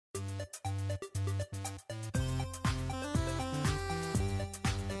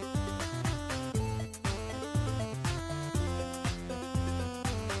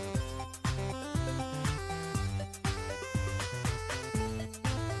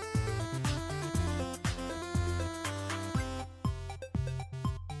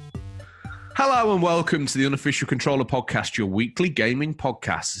Hello and welcome to the Unofficial Controller Podcast, your weekly gaming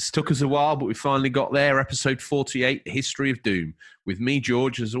podcast. It's took us a while, but we finally got there. Episode 48, History of Doom. With me,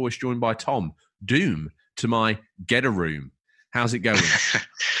 George, as always joined by Tom. Doom to my get a room. How's it going?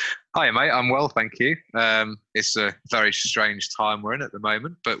 Hi, mate. I'm well, thank you. It's a very strange time we're in at the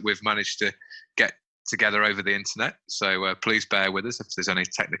moment, but we've managed to get together over the internet. So please bear with us if there's any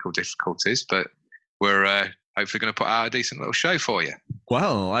technical difficulties, but we're hopefully going to put out a decent little show for you.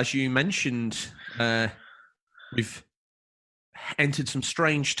 Well, as you mentioned, we've entered some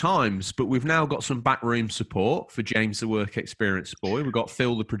strange times, but we've now got some backroom support for James, the work experience boy. We've got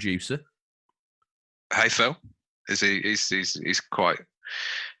Phil, the producer. Hey, Phil. He's quite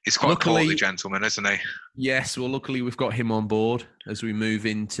a courtly gentleman, isn't he? Yes. Well, luckily we've got him on board as we move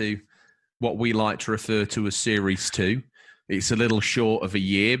into what we like to refer to as Series 2. It's a little short of a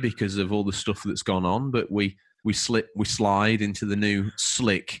year because of all the stuff that's gone on, but we slide into the new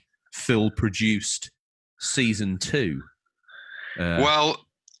slick Phil-produced Season 2. Well,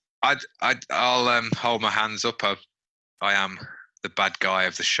 I'll hold my hands up. I am the bad guy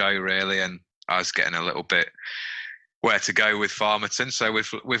of the show, really, and I was getting a little bit where to go with Farmerton, so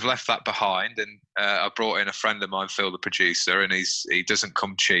we've left that behind, and I brought in a friend of mine, Phil, the producer, and he doesn't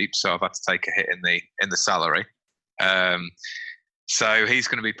come cheap, so I've had to take a hit in the salary. So he's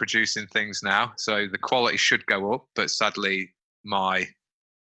going to be producing things now. So the quality should go up, but sadly my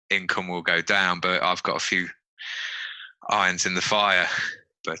income will go down. But I've got a few irons in the fire.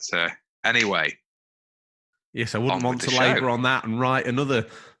 But anyway. Yes, I wouldn't want to labour on that and write another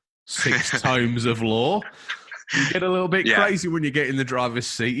 6 tomes of law. You get a little bit crazy when you get in the driver's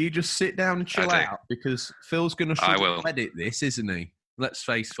seat. You just sit down and chill out because Phil's going to edit this, isn't he? Let's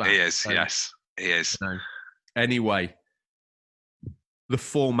face facts. He is, yes. He is. So, anyway, the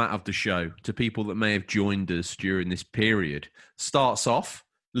format of the show, to people that may have joined us during this period, starts off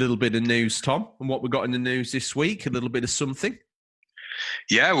a little bit of news, Tom, and what we got in the news this week, a little bit of something.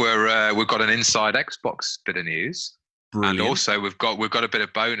 Yeah, we've got an inside Xbox bit of news. Brilliant. And also we've got a bit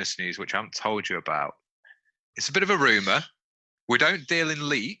of bonus news which I haven't told you about. It's a bit of a rumour. We don't deal in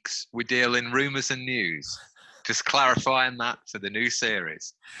leaks, we deal in rumours and news. Just clarifying that for the new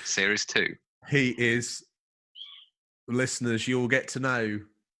series, Series 2. He is, listeners, you'll get to know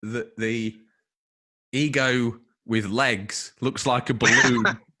that the ego with legs looks like a balloon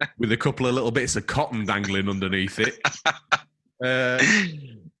with a couple of little bits of cotton dangling underneath it.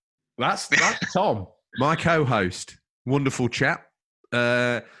 That's Tom, my co-host. Wonderful chap.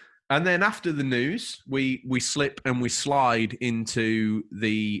 And then after the news, we slip and we slide into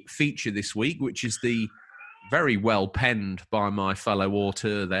the feature this week, which is the very well penned by my fellow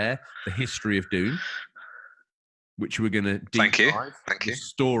auteur there, The History of Doom, which we're going to deep dive. Thank you. The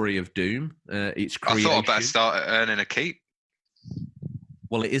story of Doom, its creation. I thought I'd better start earning a keep.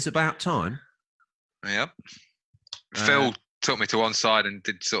 Well, it is about time. Yep. Phil took me to one side and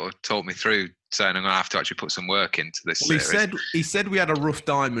did sort of talk me through saying I'm going to have to actually put some work into this series. He said we had a rough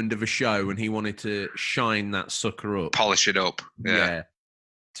diamond of a show and he wanted to shine that sucker up. Polish it up. Yeah.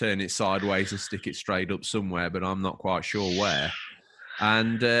 Turn it sideways and stick it straight up somewhere, but I'm not quite sure where.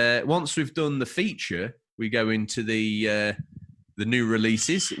 And once we've done the feature, we go into the new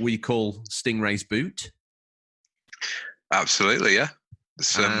releases we call Stingray's Boot. Absolutely, yeah. There's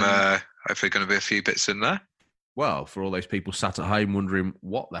some hopefully going to be a few bits in there. Well, for all those people sat at home wondering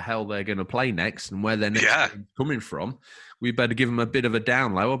what the hell they're going to play next and where their next game's coming from, we better give them a bit of a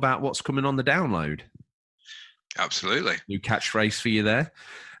download about what's coming on the download. Absolutely. New catchphrase for you there.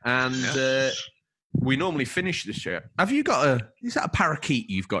 And we normally finish the show. Have you got is that a parakeet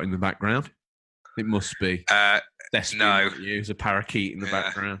you've got in the background? It must be. No. There's a parakeet in the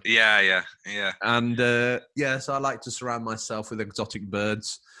background. Yeah. And so I like to surround myself with exotic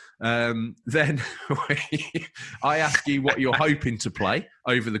birds. Then I ask you what you're hoping to play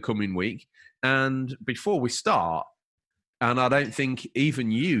over the coming week. And before we start, and I don't think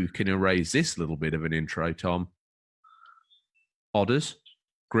even you can erase this little bit of an intro, Tom. Odders,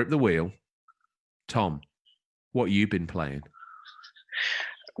 grip the wheel. Tom, what you been playing?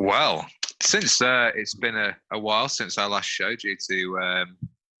 Well, since it's been a while since our last show due to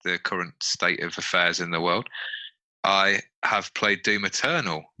the current state of affairs in the world, I have played Doom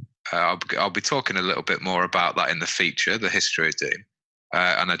Eternal. I'll be talking a little bit more about that in the feature, The History of Doom.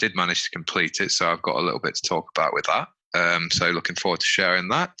 And I did manage to complete it, so I've got a little bit to talk about with that. So looking forward to sharing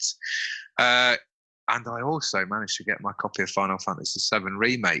that. And I also managed to get my copy of Final Fantasy VII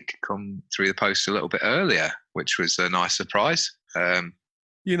Remake come through the post a little bit earlier, which was a nice surprise.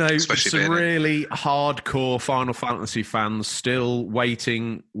 You know, Especially some being really hardcore Final Fantasy fans still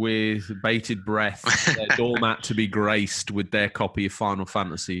waiting with bated breath for their doormat to be graced with their copy of Final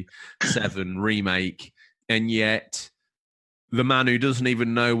Fantasy VII Remake. And yet, the man who doesn't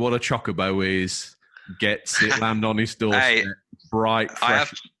even know what a chocobo is gets it land on his doorstep. Hey, bright,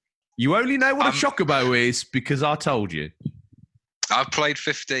 fresh. You only know what a chocobo is because I told you. I've played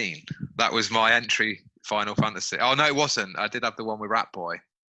 15. That was my entry Final Fantasy. Oh, no, it wasn't. I did have the one with Rat Boy.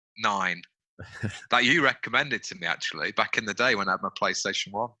 9. That you recommended to me, actually, back in the day when I had my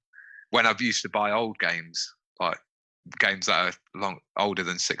PlayStation 1. When I used to buy old games, like games that are older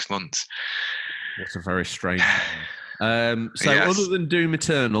than 6 months. That's a very strange So yes. Other than Doom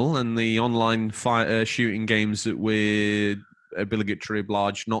Eternal and the online shooting games that we're obligatory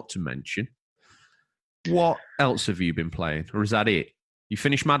obliged not to mention, what else have you been playing? Or is that it? You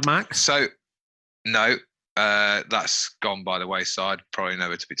finished Mad Max? So, no. That's gone by the wayside. Probably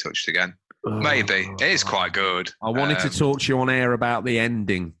never to be touched again. Maybe. It is quite good. I wanted to talk to you on air about the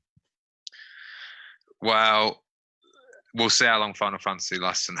ending. Well, we'll see how long Final Fantasy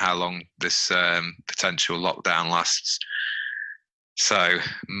lasts and how long this potential lockdown lasts. So,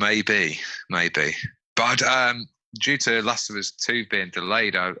 maybe. But due to Last of Us 2 being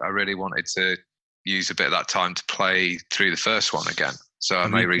delayed, I really wanted to use a bit of that time to play through the first one again. So I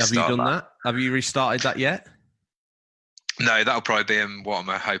may restart. Have you done that? Have you restarted that yet? No, that'll probably be what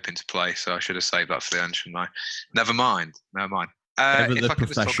I'm hoping to play. So I should have saved that for the end, shouldn't I? Never mind. If I could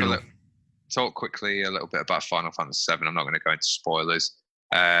just talk quickly a little bit about Final Fantasy VII. I'm not going to go into spoilers.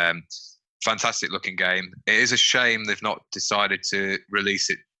 Fantastic looking game. It is a shame they've not decided to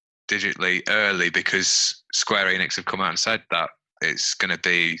release it digitally early because Square Enix have come out and said that it's going to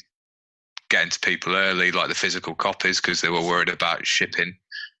be getting to people early, like the physical copies, because they were worried about shipping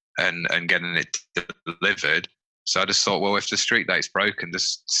and getting it delivered. So I just thought, well, if the street date's broken,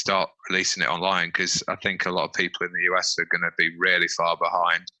 just start releasing it online, because I think a lot of people in the US are going to be really far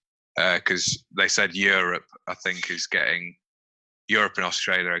behind, because they said Europe, I think, Europe and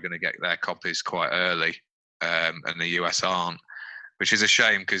Australia are going to get their copies quite early, and the US aren't, which is a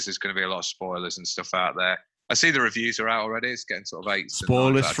shame because there's going to be a lot of spoilers and stuff out there. I see the reviews are out already. It's getting sort of 8.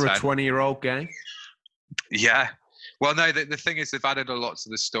 Spoilers for a 20-year-old game? Yeah. Well, no, the thing is they've added a lot to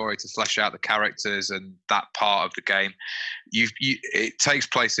the story to flesh out the characters and that part of the game. It takes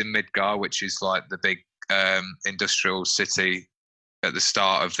place in Midgar, which is like the big industrial city at the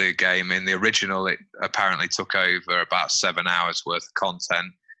start of the game. In the original, it apparently took over about 7 hours worth of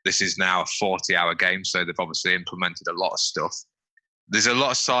content. This is now a 40-hour game, so they've obviously implemented a lot of stuff. There's a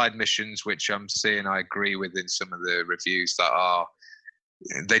lot of side missions which I'm seeing, I agree with in some of the reviews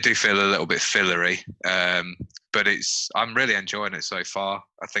they do feel a little bit fillery, but I'm really enjoying it so far.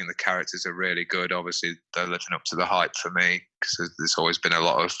 I think the characters are really good. Obviously, they're living up to the hype for me because there's always been a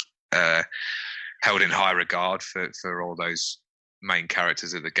lot of held in high regard for all those main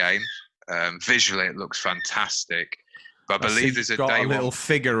characters of the game. Visually, it looks fantastic. But I believe there's a little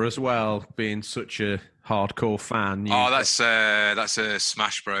figure as well, being such a hardcore fan. That's a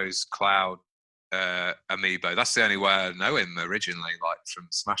Smash Bros. Cloud amiibo. That's the only way I know him originally, like from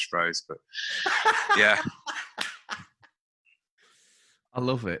Smash Bros. But yeah, I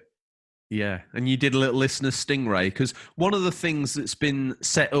love it. Yeah, and you did a little listener stingray, because one of the things that's been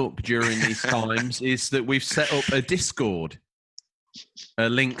set up during these times is that we've set up a Discord.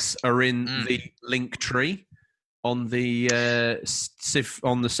 Links are in the link tree on the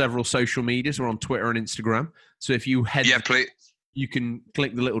several social medias. We're on Twitter and Instagram. So if you head, you can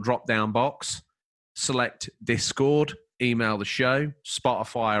click the little drop-down box, select Discord, email the show,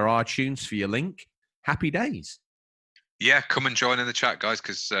 Spotify or iTunes for your link. Happy days. Yeah, come and join in the chat, guys,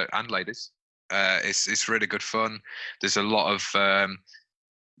 and ladies. It's really good fun. There's a lot of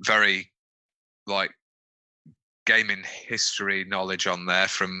very gaming history knowledge on there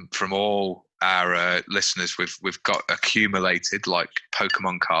from all our listeners. We've got accumulated like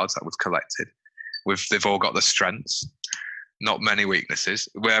Pokemon cards that we've collected. They've all got the strengths, not many weaknesses.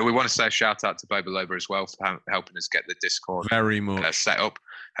 Where we want to say a shout out to Boba Loba as well for helping us get the Discord very much set up.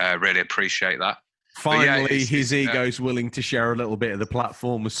 Really appreciate that. Finally, his ego's willing to share a little bit of the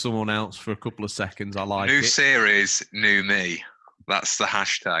platform with someone else for a couple of seconds. I like it. New series, new me. That's the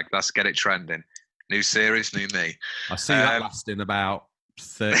hashtag. Let's get it trending. New series, new me. I see that lasting about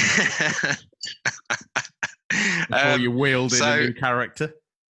 30 before you wheeled in a new character.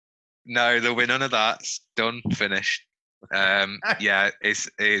 No, there'll be none of that. It's done, finished. Yeah,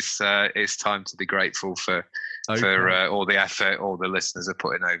 it's time to be grateful for all the effort all the listeners are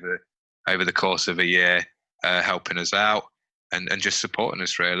putting over the course of a year, helping us out and just supporting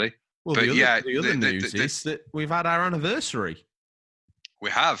us, really. Well, the other news is that we've had our anniversary. We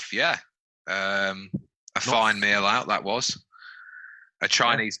have, yeah. A fine meal out, that was. A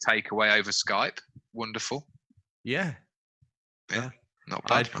Chinese takeaway over Skype. Wonderful. Yeah. Not I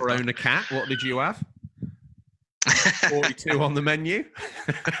bad. had Corona Cat. What did you have? 42 on the menu.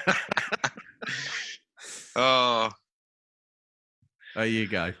 Oh. There you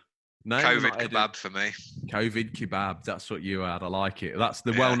go. No, COVID kebab for me. COVID kebab. That's what you had. I like it. That's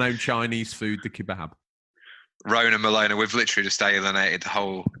the well-known Chinese food, the kebab. Rona Malona, we've literally just alienated the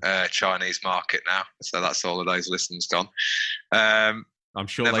whole Chinese market now. So that's all of those listeners gone. I'm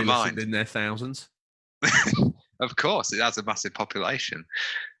sure they listened in their thousands. Of course, it has a massive population.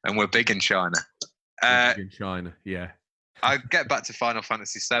 And we're big in China. Big in China, yeah. I'll get back to Final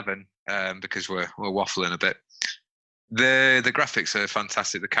Fantasy VII because we're waffling a bit. The graphics are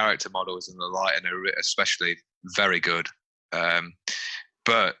fantastic. The character models and the lighting are especially very good.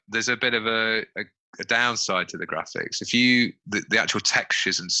 But there's a bit of a downside to the graphics. If the actual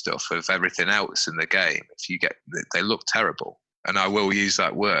textures and stuff of everything else in the game, they look terrible. And I will use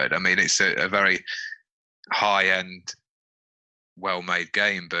that word. I mean, it's a very high-end, well-made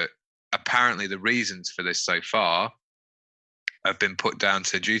game, but apparently the reasons for this so far have been put down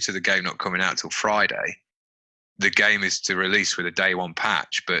to, due to the game not coming out till Friday, the game is to release with a day one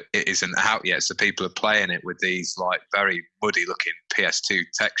patch, but it isn't out yet. So people are playing it with these like very muddy looking PS2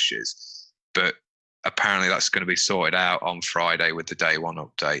 textures, but apparently that's going to be sorted out on Friday with the day one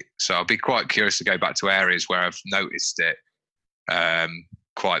update. So I'll be quite curious to go back to areas where I've noticed it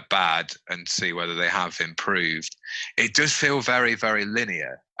quite bad and see whether they have improved. It does feel very, very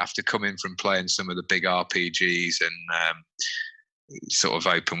linear after coming from playing some of the big RPGs and sort of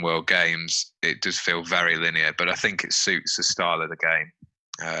open world games. It does feel very linear, but I think it suits the style of the game.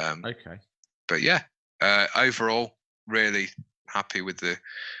 Okay. But yeah, overall, really happy with the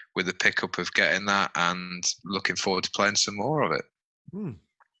pickup of getting that and looking forward to playing some more of it.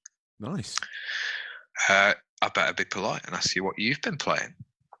 Nice. I better be polite and ask you what you've been playing.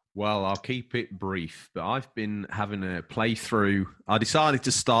 Well, I'll keep it brief, but I've been having a playthrough. I decided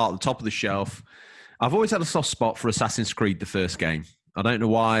to start at the top of the shelf. I've always had a soft spot for Assassin's Creed, the first game. I don't know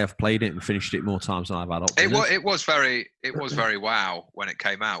why. I've played it and finished it more times than I've had options. It was very wow when it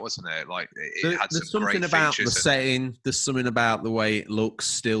came out, wasn't it? Like it had there's some something great about features the setting. There's something about the way it looks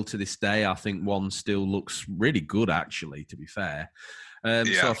still to this day. I think one still looks really good, actually, to be fair.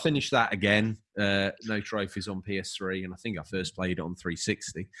 So I finished that again. No trophies on PS3, and I think I first played it on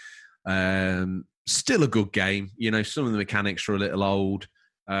 360. Still a good game. You know, some of the mechanics are a little old.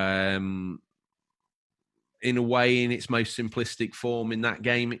 In a way, in its most simplistic form in that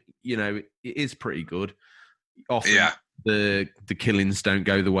game, you know, it is pretty good. Often the killings don't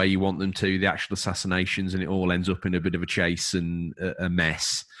go the way you want them to, the actual assassinations, and it all ends up in a bit of a chase and a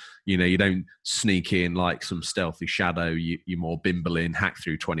mess. You know, you don't sneak in like some stealthy shadow. You're more bimble in, hack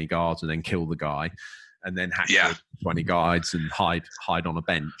through 20 guards and then kill the guy, and then hack through 20 guards and hide on a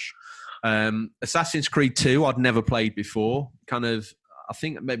bench. Assassin's Creed 2, I'd never played before. I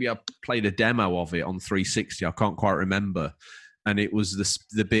think maybe I played a demo of it on 360. I can't quite remember. And it was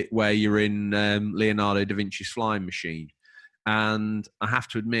the bit where you're in Leonardo da Vinci's flying machine. And I have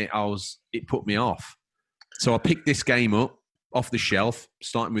to admit, it put me off. So I picked this game up off the shelf,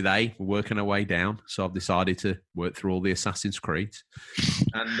 starting with A. We're working our way down. So I've decided to work through all the Assassin's Creeds.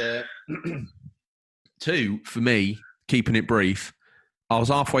 And 2, for me, keeping it brief, I was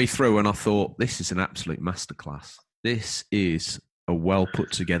halfway through and I thought, this is an absolute masterclass. This is a well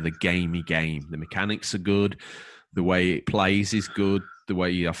put together gamey game. The mechanics are good. The way it plays is good. The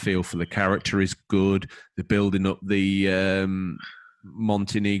way I feel for the character is good. The building up the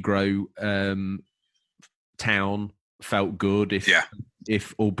Montenegro town felt good.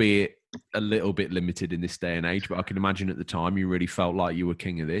 If albeit a little bit limited in this day and age, but I can imagine at the time you really felt like you were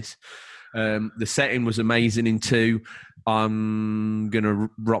king of this. The setting was amazing in 2. I'm going to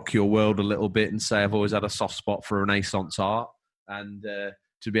rock your world a little bit and say I've always had a soft spot for Renaissance art, and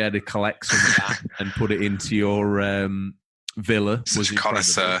to be able to collect some of that and put it into your villa was incredible.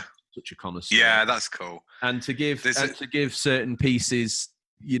 Such a connoisseur. Yeah, that's cool. And to give certain pieces,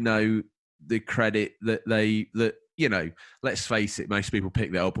 you know, the credit that you know, let's face it, most people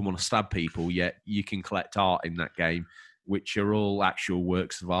pick that up and want to stab people, yet you can collect art in that game, which are all actual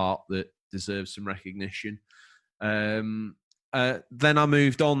works of art that deserve some recognition. Then I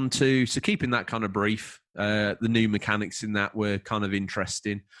moved on to keeping that kind of brief. The new mechanics in that were kind of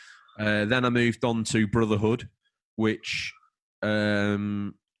interesting. Then I moved on to Brotherhood, which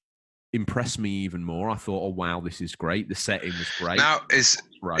impressed me even more. I thought, oh wow, this is great. The setting was great. Now, is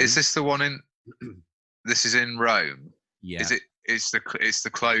this the one in? This is in Rome. Yeah. Is it? It's the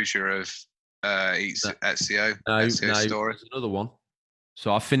closure of Ezio. No, story. there's another one.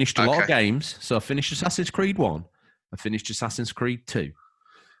 So I finished a lot of Okay. games. So I finished Assassin's Creed 1. I finished Assassin's Creed 2.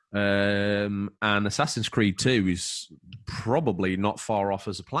 And Assassin's Creed 2 is probably not far off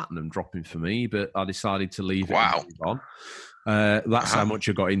as a platinum dropping for me, but I decided to leave it Wow. and move on. That's how much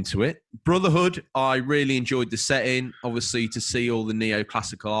I got into it. Brotherhood, I really enjoyed the setting. Obviously, to see all the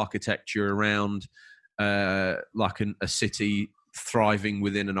neoclassical architecture around, like a city thriving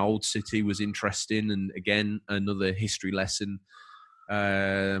within an old city was interesting. And again, another history lesson.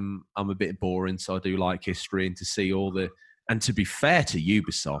 I'm a bit boring, so I do like history, and to see all the... And to be fair to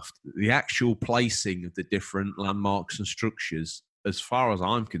Ubisoft, the actual placing of the different landmarks and structures, as far as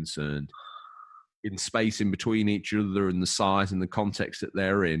I'm concerned, in space in between each other and the size and the context that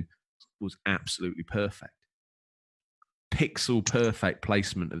they're in, was absolutely perfect. Pixel perfect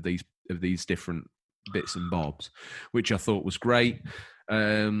placement of these different bits and bobs, which I thought was great.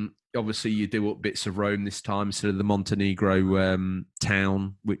 Obviously, you do up bits of Rome this time instead of the Montenegro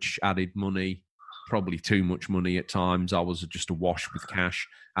town, which added money. Probably too much money at times. I was just awash with cash,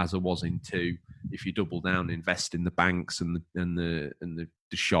 as I was in 2. If you double down, invest in the banks and the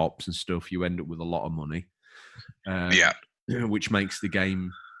shops and stuff, you end up with a lot of money. Which makes the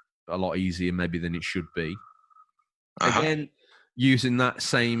game a lot easier maybe than it should be. Again, using that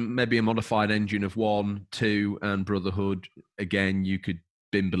same, maybe a modified engine of 1, 2, and Brotherhood, again, you could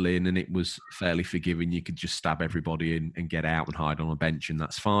bimble in and it was fairly forgiving. You could just stab everybody in and get out and hide on a bench, and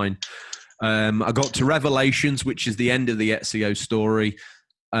that's fine. I got to Revelations, which is the end of the Ezio story.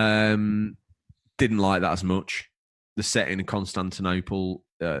 Didn't like that as much. The setting in Constantinople,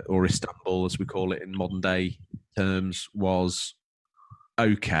 or Istanbul, as we call it in modern day terms, was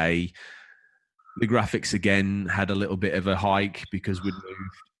okay. The graphics, again, had a little bit of a hike because we'd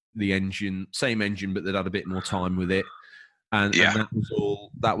moved the engine, same engine, but they'd had a bit more time with it. And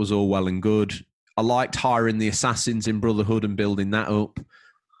that was all well and good. I liked hiring the assassins in Brotherhood and building that up.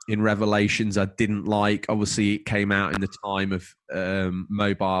 In Revelations, I didn't like. Obviously, it came out in the time of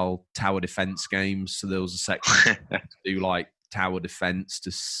mobile tower defense games, so there was a section to do like tower defense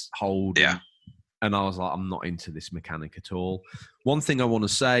to hold. And I was like, I'm not into this mechanic at all. One thing I want to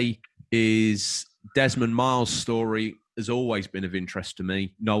say is Desmond Miles' story has always been of interest to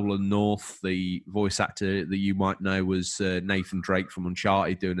me. Nolan North, the voice actor that you might know, was Nathan Drake from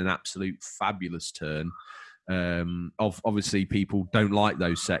Uncharted, doing an absolute fabulous turn. Obviously, people don't like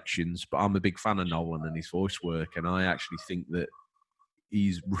those sections, but I'm a big fan of Nolan and his voice work, and I actually think that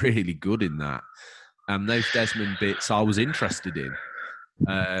he's really good in that. And those Desmond bits I was interested in.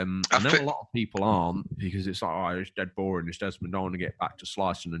 I know a lot of people aren't, because it's like, oh, it's dead boring, it's Desmond, I want to get back to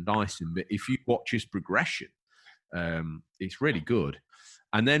slicing and dicing. But if you watch his progression, it's really good.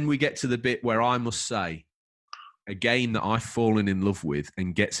 And then we get to the bit where I must say, a game that I've fallen in love with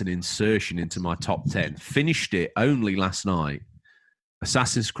and gets an insertion into my top 10. Finished it only last night.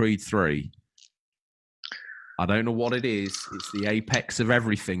 Assassin's Creed 3. I don't know what it is. It's the apex of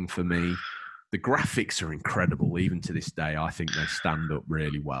everything for me. The graphics are incredible. Even to this day, I think they stand up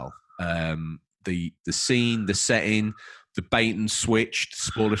really well. The scene, the setting, the bait and switch,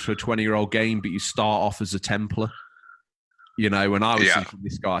 spoilers for a 20-year-old game, but you start off as a Templar. You know, and I was thinking,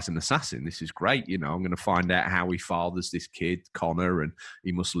 this guy's an assassin. This is great. You know, I'm going to find out how he fathers this kid, Connor, and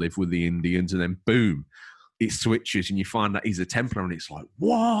he must live with the Indians. And then, boom, it switches and you find out he's a Templar. And it's like,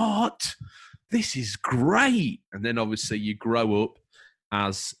 what? This is great. And then, obviously, you grow up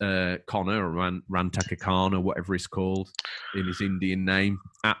as Connor, or Rantaka Khan, or whatever he's called in his Indian name.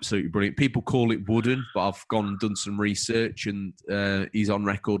 Absolutely brilliant. People call it wooden, but I've gone and done some research, and he's on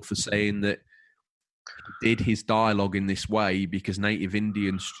record for saying that he did his dialogue in this way because native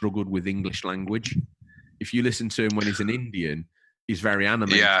Indians struggled with English language. If you listen to him when he's an Indian, he's very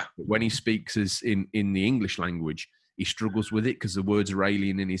animated. Yeah. But when he speaks as in the English language, he struggles with it because the words are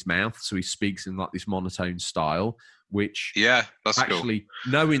alien in his mouth. So he speaks in like this monotone style, which that's actually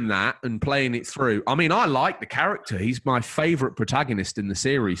cool. Knowing that and playing it through. I mean, I like the character. He's my favorite protagonist in the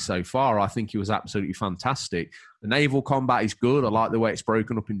series so far. I think he was absolutely fantastic. The naval combat is good. I like the way it's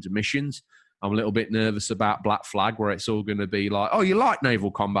broken up into missions. I'm a little bit nervous about Black Flag, where it's all going to be like, oh, you like naval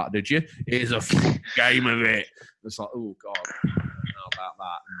combat, did you? Here's a game of it. It's like, oh, God, I don't know about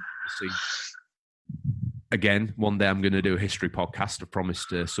that. And we'll see. Again, one day I'm going to do a history podcast. I've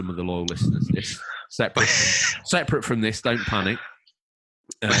promised some of the loyal listeners this. Separate from this, don't panic.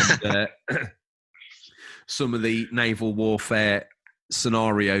 And some of the naval warfare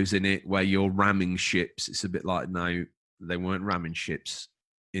scenarios in it where you're ramming ships, it's a bit like, no, they weren't ramming ships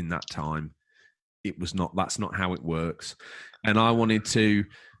in that time. It was not. That's not how it works. And I wanted to.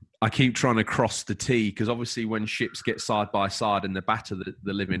 I keep trying to cross the T because obviously when ships get side by side and they batter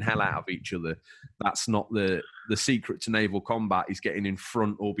the living hell out of each other, that's not the secret to naval combat is getting in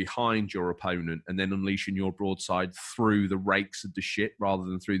front or behind your opponent and then unleashing your broadside through the rakes of the ship rather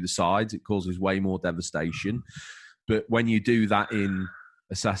than through the sides. It causes way more devastation. But when you do that in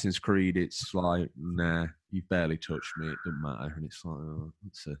Assassin's Creed, it's like, nah, you barely touched me. It doesn't matter. And it's like, oh,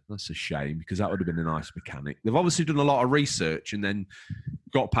 that's a shame because that would have been a nice mechanic. They've obviously done a lot of research and then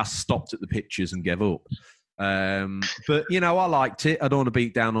got past, stopped at the pictures and gave up. But, you know, I liked it. I don't want to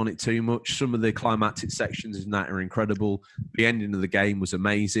beat down on it too much. Some of the climactic sections in that are incredible. The ending of the game was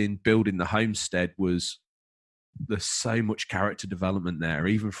amazing. Building the homestead there's so much character development there,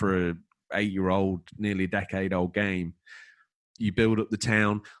 even for a 8-year-old, nearly a decade-old game. You build up the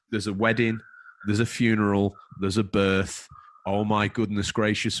town. There's a wedding. There's a funeral. There's a birth. Oh, my goodness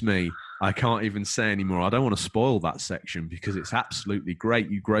gracious me. I can't even say anymore. I don't want to spoil that section because it's absolutely great.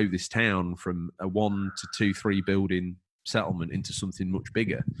 You grow this town from a 1 to 2, 3 building settlement into something much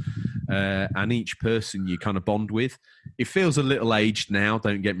bigger. And each person you kind of bond with. It feels a little aged now,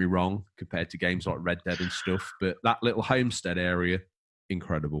 don't get me wrong, compared to games like Red Dead and stuff. But that little homestead area,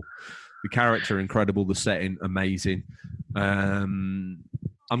 incredible. The character, incredible. The setting, amazing. I'm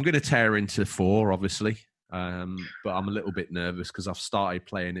going to tear into 4, obviously. But I'm a little bit nervous because I've started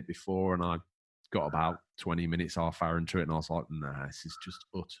playing it before and I got about 20 minutes, half hour into it, and I was like, nah, this is just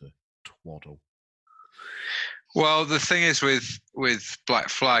utter twaddle. Well, the thing is with Black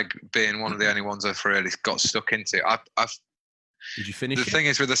Flag being one of the only ones I've really got stuck into, Did you finish the thing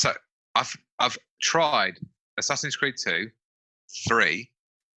is with I've tried Assassin's Creed 2, 3,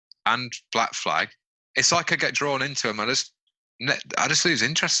 and Black Flag. It's like I get drawn into them. I just lose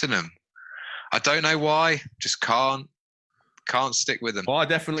interest in them. I don't know why. Just can't stick with them. Well, I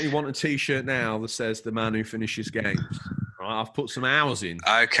definitely want a T-shirt now that says "The Man Who Finishes Games." Right, I've put some hours in.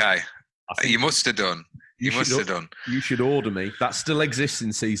 Okay, you must have done. You must have done. You should order me. That still exists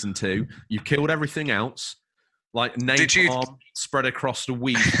in season 2. You've killed everything else, like napalm spread across the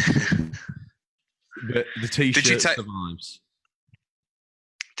week. But the T-shirt survives.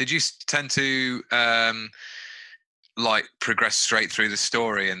 Did you tend to like progress straight through the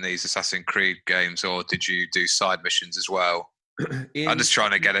story in these Assassin's Creed games, or did you do side missions as well? I'm just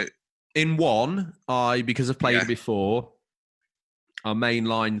trying to get it. In 1, because I've played it before, I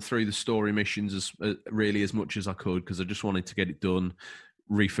mainlined through the story missions as much as I could because I just wanted to get it done,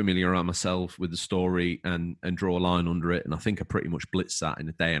 refamiliarize myself with the story and draw a line under it. And I think I pretty much blitzed that in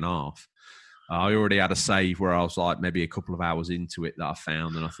a day and a half. I already had a save where I was like maybe a couple of hours into it that I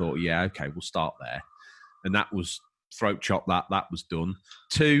found, and I thought, yeah, okay, we'll start there. And that was throat chop. That was done.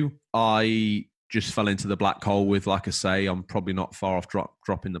 2, I just fell into the black hole with, like I say, I'm probably not far off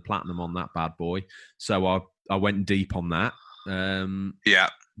dropping the platinum on that bad boy. So I went deep on that.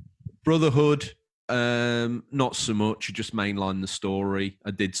 Brotherhood, not so much. I just mainlined the story.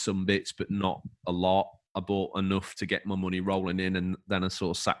 I did some bits, but not a lot. I bought enough to get my money rolling in, and then I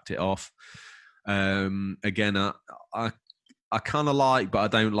sort of sacked it off. Again, I kind of like, but I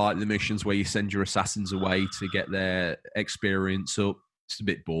don't like the missions where you send your assassins away to get their experience up. It's a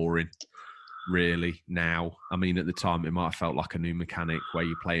bit boring, really, now. I mean, at the time, it might have felt like a new mechanic where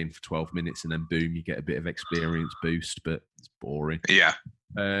you're playing for 12 minutes and then boom, you get a bit of experience boost, but it's boring. Yeah.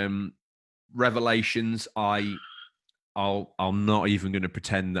 Revelations, I'm not even going to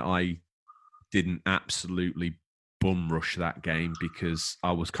pretend that I didn't absolutely bum rush that game because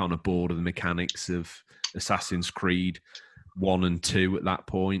I was kind of bored of the mechanics of Assassin's Creed 1 and 2 at that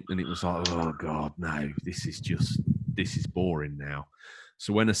point, and it was like, oh god, no, this is boring now.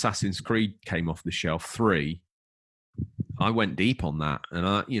 So when Assassin's Creed came off the shelf 3, I went deep on that,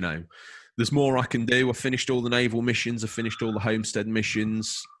 and there's more I can do. I finished all the naval missions. I finished all the homestead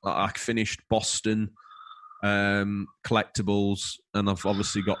missions. I finished Boston collectibles, and I've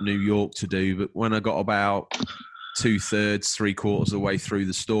obviously got New York to do. But when I got about 2/3, 3/4 of the way through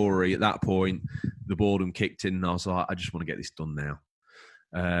the story, at that point, the boredom kicked in, and I was like, I just want to get this done now.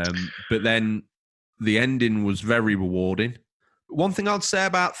 But then the ending was very rewarding. One thing I'd say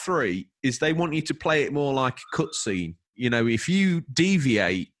about 3 is they want you to play it more like a cutscene. If you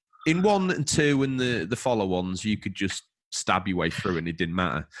deviate in 1 and 2 and the follow-ons, you could just stab your way through and it didn't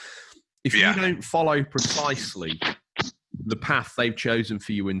matter. If you don't follow precisely the path they've chosen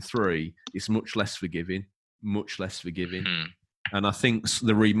for you in 3, it's much less forgiving. Mm-hmm. And I think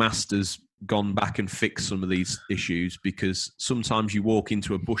the remaster's gone back and fixed some of these issues because sometimes you walk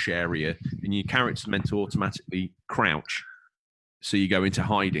into a bush area and your character's meant to automatically crouch. So you go into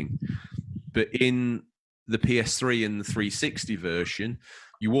hiding. But in the PS3 and the 360 version,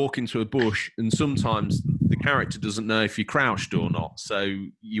 you walk into a bush and sometimes the character doesn't know if you're crouched or not. So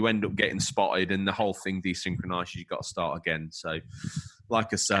you end up getting spotted and the whole thing desynchronizes. You've got to start again. So,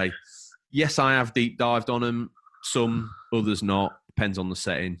 like I say, yes, I have deep dived on them. Some, others not. Depends on the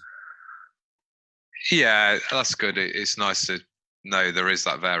setting. Yeah, that's good. It's nice to know there is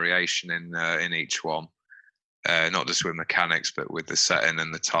that variation in each one, not just with mechanics, but with the setting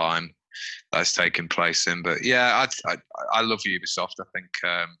and the time that's taking place in. But yeah, I love Ubisoft. I think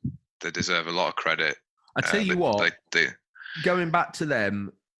they deserve a lot of credit. I tell you what, going back to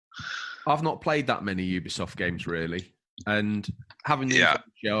them, I've not played that many Ubisoft games really, and having them on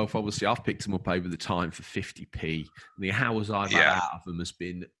the shelf, obviously I've picked them up over the time for 50p. The hours I've had out of them has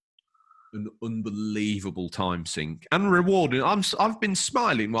been an unbelievable time sink and rewarding. I've been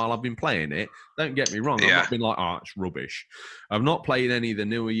smiling while I've been playing it. Don't get me wrong. I've not been like, oh, it's rubbish. I've not played any of the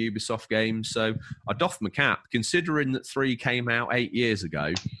newer Ubisoft games, so I doff my cap, considering that 3 came out 8 years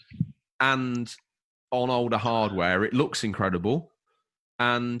ago, and on older hardware, it looks incredible.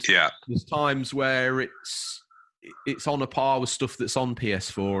 And there's times where it's on a par with stuff that's on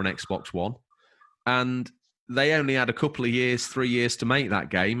PS4 and Xbox One, and they only had a couple of years, 3 years to make that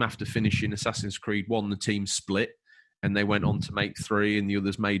game after finishing Assassin's Creed 1. The team split and they went on to make 3 and the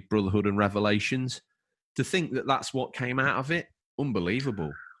others made Brotherhood and Revelations. To think that that's what came out of it,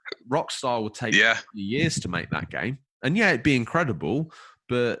 unbelievable. Rockstar would take years to make that game. And it'd be incredible,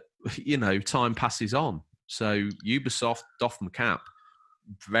 but, time passes on. So Ubisoft, doff my cap,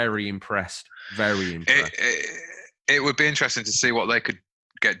 very impressed, very impressed. It would be interesting to see what they could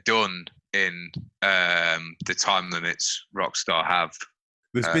get done in the time limits Rockstar have.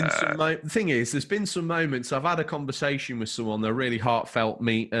 There's been the thing is, there's been some moments. I've had a conversation with someone, a really heartfelt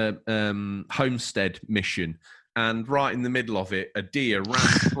homestead mission, and right in the middle of it, a deer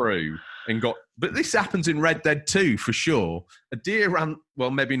ran through and got. But this happens in Red Dead 2 for sure. A deer ran,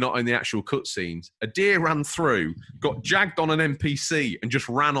 well, maybe not in the actual cutscenes. A deer ran through, got jagged on an NPC, and just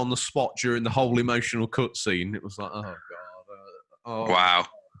ran on the spot during the whole emotional cutscene. It was like, oh god, wow.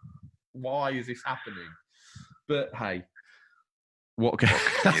 Why is this happening? But hey,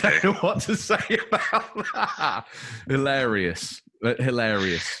 I don't know what to say about that. Hilarious. But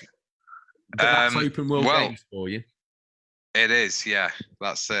that's open world games for you. It is, yeah.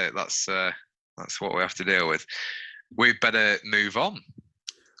 That's it. That's what we have to deal with. We better move on.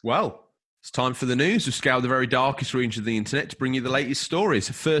 Well, it's time for the news. We've scoured the very darkest region of the internet to bring you the latest stories.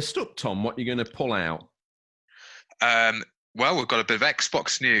 First up, Tom, what are you going to pull out? Well, we've got a bit of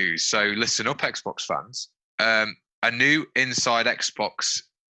Xbox news, so listen up, Xbox fans. A new Inside Xbox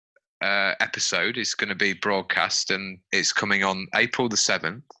episode is going to be broadcast, and it's coming on April the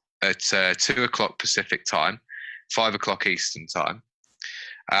 7th at 2 o'clock Pacific time, 5 o'clock Eastern time.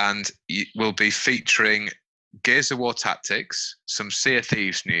 And we'll be featuring Gears of War Tactics, some Sea of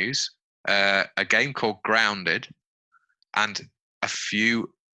Thieves news, a game called Grounded, and a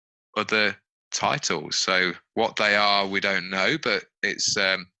few other titles. So what they are, we don't know, but it's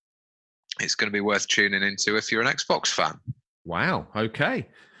going to be worth tuning into if you're an Xbox fan. Wow. Okay.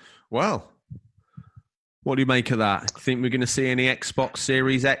 Well, what do you make of that? Think we're going to see any Xbox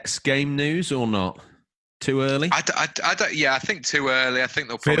Series X game news or not? Too early? I don't. Yeah, I think too early. I think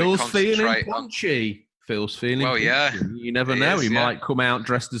they'll probably concentrate on. Phil's feeling well, punchy. Yeah. You never know. He might come out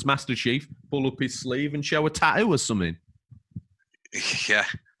dressed as Master Chief, pull up his sleeve and show a tattoo or something. Yeah,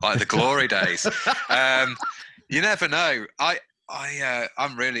 like the glory days. You never know.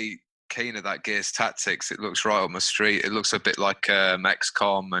 I'm really keen at that Gears Tactics. It looks right up my street. It looks a bit like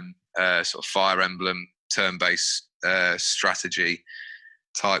XCOM and sort of Fire Emblem turn-based strategy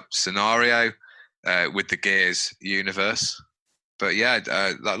type scenario with the Gears universe. But yeah,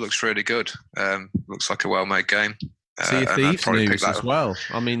 that looks really good. Looks like a well-made game. Sea of Thieves news as well.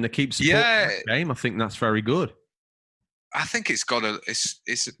 I mean, they keep supporting that game. I think that's very good. I think it's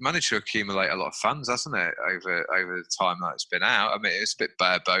managed to accumulate a lot of fans, hasn't it, over the time that it's been out. I mean, it's a bit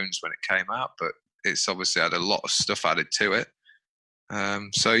bare bones when it came out, but it's obviously had a lot of stuff added to it.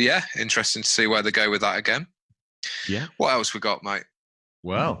 So yeah, interesting to see where they go with that again. Yeah. What else we got, mate?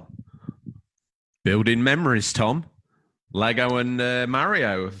 Well, building memories, Tom. Lego and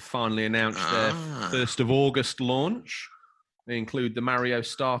Mario have finally announced their 1st of August launch. They include the Mario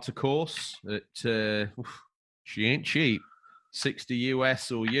Starter Course at... she ain't cheap. 60 US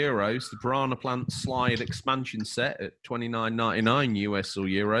or euros. The Piranha Plant Slide expansion set at $29.99 US or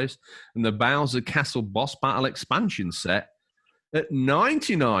euros. And the Bowser Castle Boss Battle expansion set at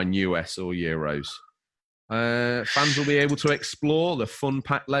 $99 US or euros. Fans will be able to explore the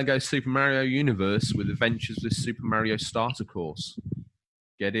fun-packed Lego Super Mario universe with adventures with Super Mario Starter Course.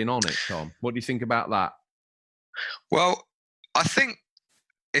 Get in on it, Tom. What do you think about that? Well, I think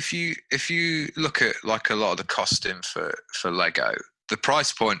if you look at like a lot of the costing for Lego, the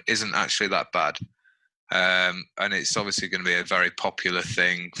price point isn't actually that bad. And it's obviously going to be a very popular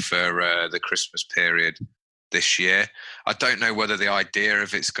thing for the Christmas period this year. I don't know whether the idea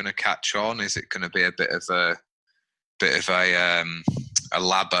of it's going to catch on. Is it going to be a bit of a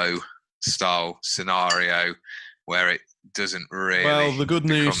Labo style scenario where it doesn't really the good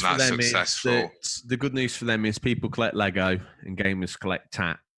news for them successful? The good news for them is people collect Lego and gamers collect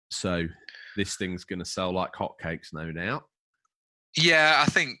tat. So this thing's going to sell like hotcakes, no doubt. Yeah, I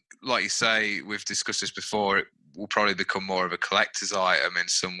think, like you say, we've discussed this before, it will probably become more of a collector's item in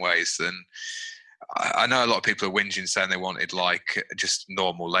some ways than... I know a lot of people are whinging saying they wanted like just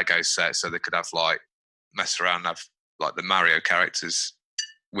normal Lego sets so they could have like mess around and have like the Mario characters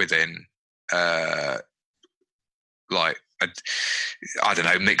within like I don't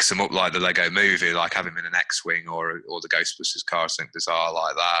know, mix them up like the Lego movie, like have him in an X-Wing or the Ghostbusters car, something bizarre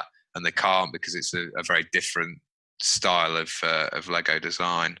like that, and they can't because it's a very different style of Lego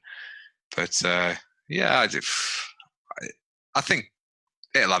design. But yeah, I think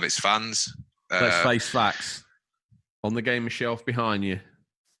it'll have its fans. Let's face facts. On the gamer shelf behind you,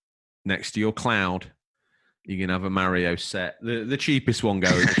 next to your cloud, you can have a Mario set. The cheapest one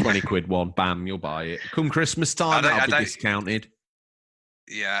going, the 20 quid one. Bam, you'll buy it. Come Christmas time, that'll be discounted.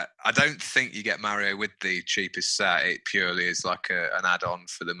 Yeah, I don't think you get Mario with the cheapest set. It purely is like an add-on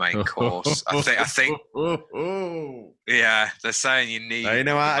for the main course. I think. Yeah, they're saying you need. They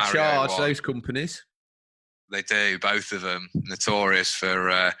know how to charge one. Those companies. They do, both of them. Notorious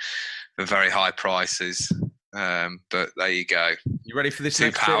for very high prices. But there you go. You ready for this?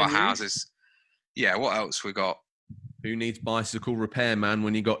 Two powerhouses. Yeah. What else we got? Who needs bicycle repairman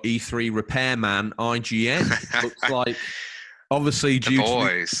when you got E3 repairman IGN? Looks like. Obviously, due to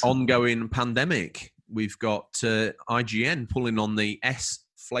the ongoing pandemic, we've got IGN pulling on the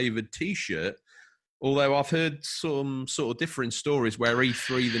S-flavoured T-shirt. Although I've heard some sort of different stories where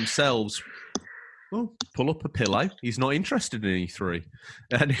E3 themselves, pull up a pillow. He's not interested in E3.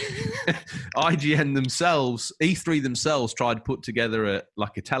 And IGN themselves, E3 themselves tried to put together a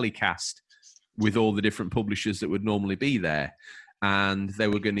telecast with all the different publishers that would normally be there. And they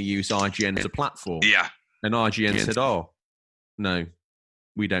were going to use IGN as a platform. Yeah. And IGN said, no,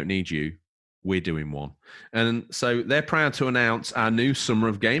 we don't need you. We're doing one. And so they're proud to announce our new Summer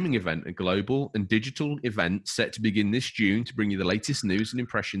of Gaming event, a global and digital event set to begin this June to bring you the latest news and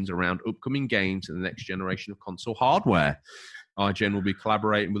impressions around upcoming games and the next generation of console hardware. IGN will be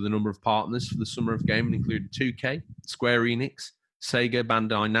collaborating with a number of partners for the Summer of Gaming, including 2K, Square Enix, Sega,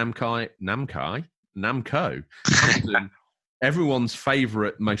 Bandai Namco, Amazon, everyone's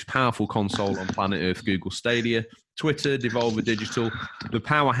favourite, most powerful console on planet Earth, Google Stadia, Twitter, Devolver Digital, the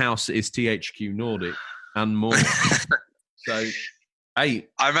powerhouse that is THQ Nordic, and more. So, I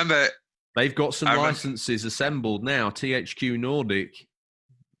remember they've got some licenses assembled now. THQ Nordic,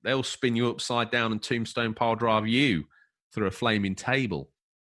 they'll spin you upside down and tombstone pile drive you through a flaming table.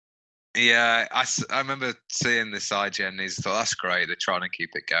 Yeah, I remember seeing this IGN news. I thought that's great. They're trying to keep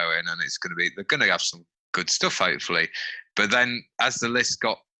it going, and they're going to have some good stuff, hopefully. But then, as the list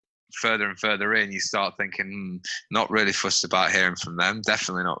got further and further in, you start thinking, not really fussed about hearing from them.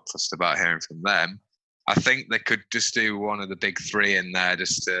 Definitely not fussed about hearing from them. I think they could just do one of the big three in there,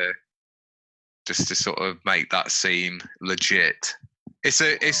 just to sort of make that seem legit.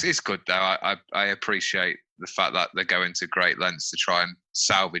 It's good though. I appreciate the fact that they're going to great lengths to try and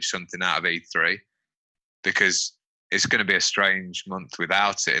salvage something out of E3, because it's going to be a strange month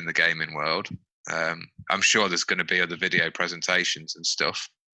without it in the gaming world. I'm sure there's going to be other video presentations and stuff.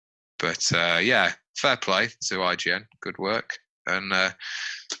 But yeah, fair play to IGN. Good work. And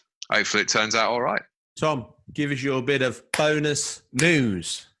hopefully it turns out all right. Tom, give us your bit of bonus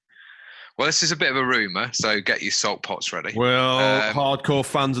news. Well, this is a bit of a rumour, so get your salt pots ready. Well, hardcore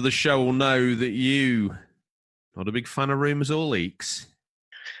fans of the show will know that you not a big fan of rumours or leaks.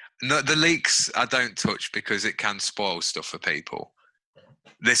 No, the leaks I don't touch because it can spoil stuff for people.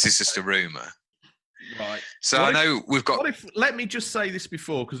 This is just a rumour. Right. So I know we've got... let me just say this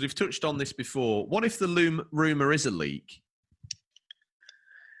before, because we've touched on this before. What if the rumour is a leak?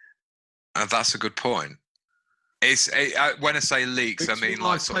 That's a good point. When I say leaks, I mean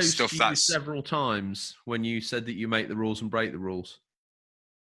like sort of stuff that's... several times when you said that you make the rules and break the rules.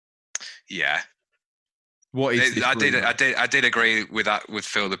 Yeah. What is this I did agree with that, with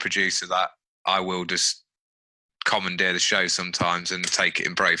Phil, the producer, that I will just commandeer the show sometimes and take it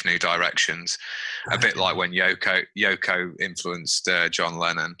in brave new directions. A bit like when Yoko influenced John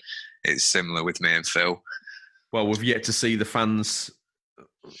Lennon. It's similar with me and Phil. Well, we've yet to see the fans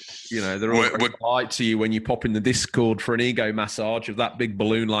You know, they're all very polite to you when you pop in the Discord for an ego massage of that big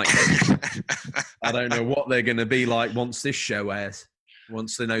balloon like I don't know what they're going to be like once this show airs.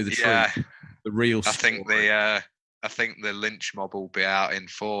 Once they know the truth, the real story. I think the lynch mob will be out in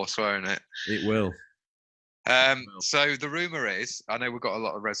force, won't it? It will. So the rumor is, I know we've got a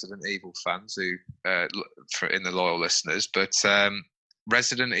lot of Resident Evil fans who, in the loyal listeners, but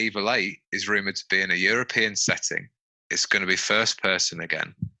Resident Evil 8 is rumored to be in a European setting. It's going to be first person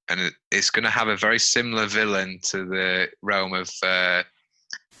again, and it's going to have a very similar villain to the realm of the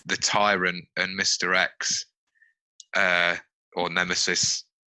Tyrant and Mr. X, or Nemesis,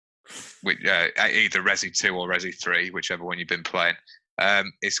 which, either Resi 2 or Resi 3, whichever one you've been playing.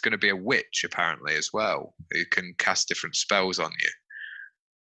 It's going to be a witch, apparently, as well, who can cast different spells on you.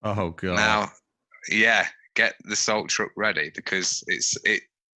 Oh, God. Now, get the salt truck ready, because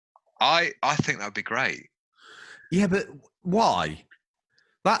I think that would be great. Yeah, but why?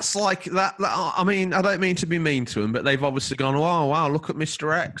 That's like that. I mean, I don't mean to be mean to him, but they've obviously gone, oh, wow, look at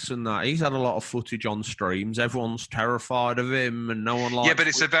Mr. X and that. He's had a lot of footage on streams. Everyone's terrified of him and no one likes Yeah, but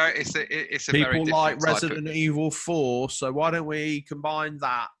it's a very people like Resident Evil 4, so why don't we combine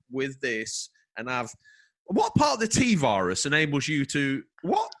that with this and have... What part of the T-virus enables you to...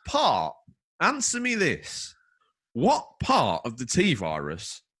 What part? Answer me this. What part of the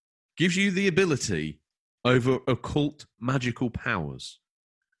T-virus gives you the ability over occult magical powers?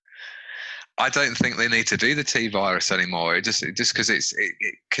 I don't think they need to do the T-virus anymore. It just because it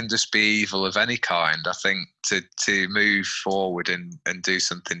can just be evil of any kind. I think to move forward and do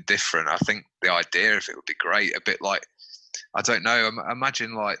something different, I think the idea of it would be great. A bit like, I don't know,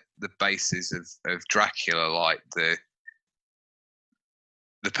 imagine like the basis of Dracula, like the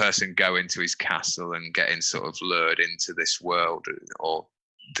person going to his castle and getting sort of lured into this world, or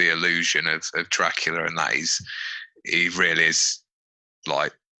the illusion of Dracula, and that he really is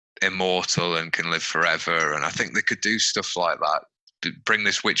like immortal and can live forever. And I think they could do stuff like that. Bring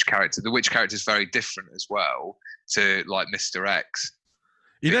this witch character. The witch character is very different as well to like Mr. X.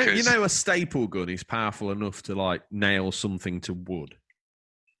 You know, a staple gun is powerful enough to like nail something to wood.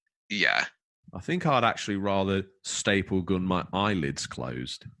 Yeah. I think I'd actually rather staple gun my eyelids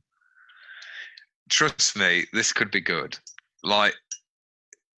closed. Trust me, this could be good. Like,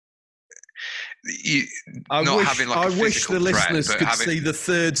 I wish the listeners could see the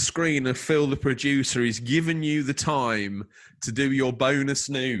third screen of Phil, the producer. He's given you the time to do your bonus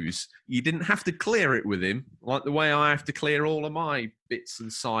news. You didn't have to clear it with him, like the way I have to clear all of my bits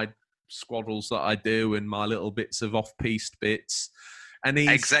and side squaddles that I do and my little bits of off-piste bits. And he's...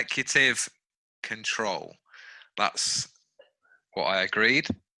 Executive control. That's what I agreed,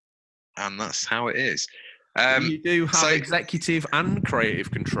 and that's how it is. You do have executive and creative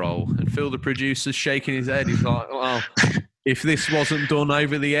control. And Phil, the producer's shaking his head. He's like, well, if this wasn't done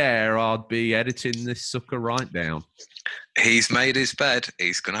over the air, I'd be editing this sucker right down. He's made his bed.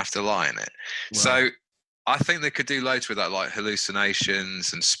 He's going to have to lie in it. Well, so I think they could do loads with that, like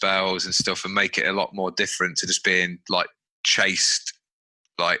hallucinations and spells and stuff, and make it a lot more different to just being like chased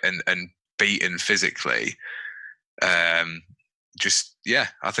like and beaten physically.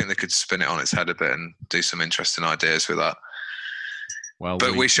 I think they could spin it on its head a bit and do some interesting ideas with that. Well,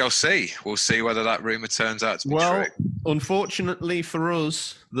 but we shall see. We'll see whether that rumour turns out to be true. Unfortunately for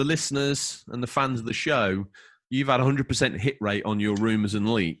us, the listeners and the fans of the show, you've had 100% hit rate on your rumours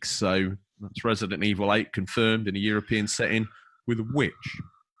and leaks. So that's Resident Evil 8 confirmed in a European setting with a witch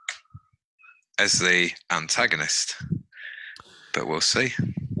as the antagonist. But we'll see.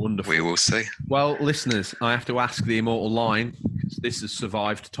 Wonderful. We will see. Well, listeners, I have to ask the immortal line, because this has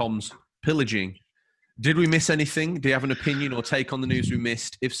survived Tom's pillaging. Did we miss anything? Do you have an opinion or take on the news we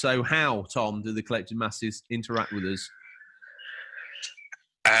missed? If so, how, Tom, do the collected masses interact with us?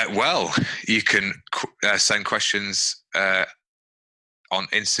 Well, you can send questions on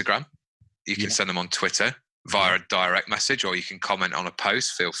Instagram. You can send them on Twitter via a direct message, or you can comment on a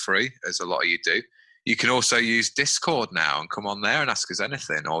post. Feel free, as a lot of you do. You can also use Discord now and come on there and ask us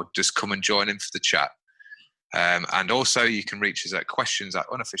anything, or just come and join in for the chat. And also you can reach us at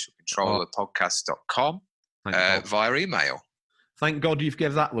questions@unofficialcontrollerpodcast.com via email. Thank God you've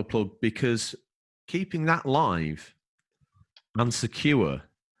given that the plug, because keeping that live and secure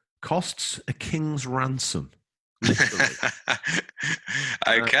costs a king's ransom.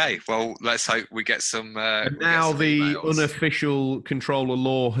 Okay, well, let's hope we get some... now the emails. Unofficial controller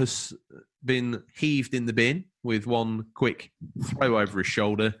law has been heaved in the bin with one quick throw over his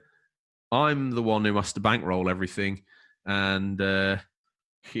shoulder. I'm the one who has to bankroll everything. And, that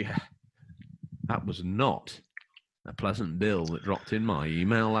was not a pleasant bill that dropped in my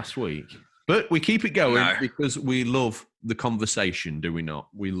email last week. But we keep it going No. because we love the conversation, do we not?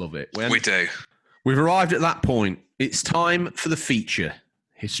 We love it. We do. We've arrived at that point. It's time for the feature,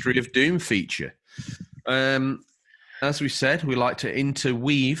 History of Doom feature. As we said, we like to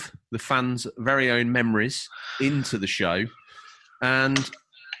interweave the fans' very own memories into the show. And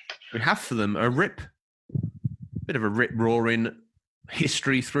we have for them a bit of a rip-roaring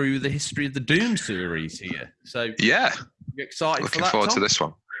history through the history of the Doom series here. So, yeah, you excited looking for that, forward Tom? to this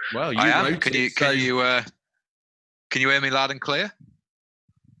one. Well, I am. wrote Can it, you hear me loud and clear?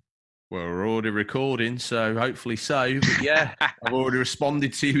 Well, we're already recording, so hopefully so. But yeah, I've already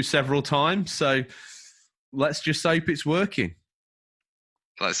responded to you several times, so let's just hope it's working.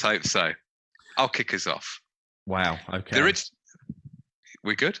 Let's hope so. I'll kick us off. Wow. Okay.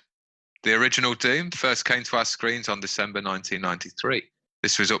 We good? The original Doom first came to our screens on December 1993.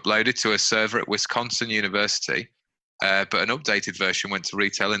 This was uploaded to a server at Wisconsin University, but an updated version went to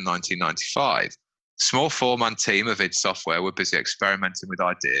retail in 1995. Small four-man team of id Software were busy experimenting with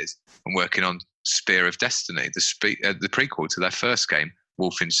ideas and working on Spear of Destiny, the prequel to their first game,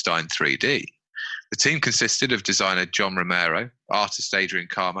 Wolfenstein 3D. The team consisted of designer John Romero, artist Adrian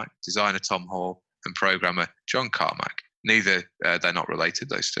Carmack, designer Tom Hall, and programmer John Carmack. They're not related,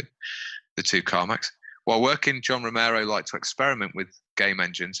 those two, the two Carmacks. While working, John Romero liked to experiment with game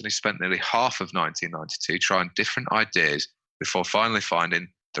engines, and he spent nearly half of 1992 trying different ideas before finally finding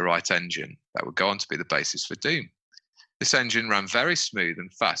the right engine that would go on to be the basis for Doom. This engine ran very smooth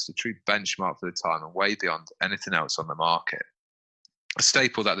and fast, a true benchmark for the time and way beyond anything else on the market. A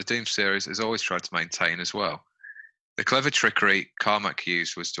staple that the Doom series has always tried to maintain as well. The clever trickery Carmack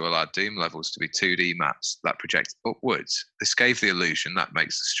used was to allow Doom levels to be 2D maps that project upwards. This gave the illusion that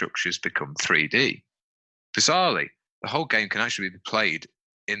makes the structures become 3D. Bizarrely, the whole game can actually be played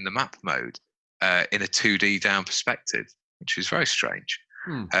in the map mode in a 2D down perspective, which is very strange.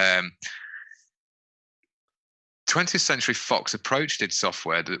 20th Century Fox approached id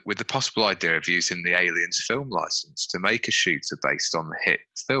Software with the possible idea of using the Aliens film license to make a shooter based on the hit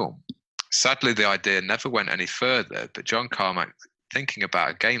film. Sadly, the idea never went any further, but John Carmack, thinking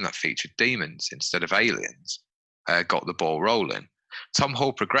about a game that featured demons instead of aliens, got the ball rolling. Tom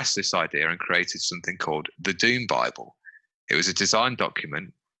Hall progressed this idea and created something called the Doom Bible. It was a design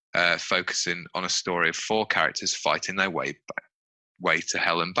document focusing on a story of 4 characters fighting their way to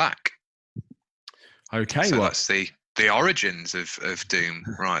hell and back. Okay, so that's the origins of Doom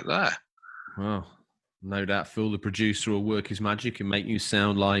right there. Well, no doubt Phil, the producer, will work his magic and make you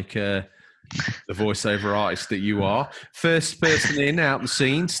sound like the voiceover artist that you are. First person in, out the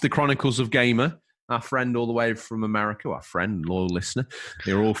scenes, the Chronicles of Gamer, our friend all the way from America, our friend, loyal listener.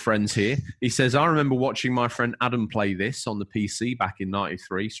 They're all friends here. He says, I remember watching my friend Adam play this on the PC back in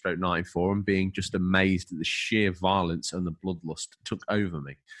 93/94 and being just amazed at the sheer violence and the bloodlust took over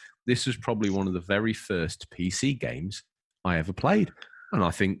me. This was probably one of the very first PC games I ever played. And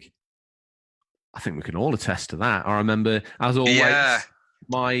I think we can all attest to that. I remember, as always,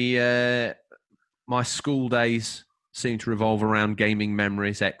 my school days seem to revolve around gaming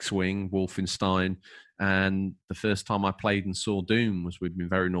memories, X-Wing, Wolfenstein, and the first time I played and saw Doom was we'd been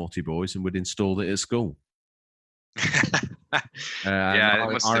very naughty boys and we'd installed it at school. It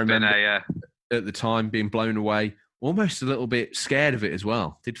must have been at the time being blown away, almost a little bit scared of it as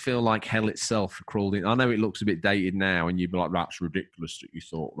well. Did feel like hell itself crawled in. I know it looks a bit dated now and you'd be like, that's ridiculous that you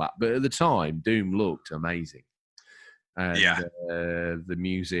thought that. But at the time, Doom looked amazing. And the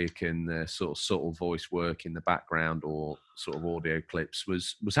music and the sort of subtle voice work in the background or sort of audio clips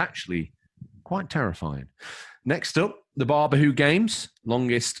was actually quite terrifying. Next up, the Barber Games,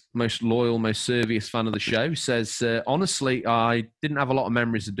 longest, most loyal, most serviest fan of the show, says, honestly, I didn't have a lot of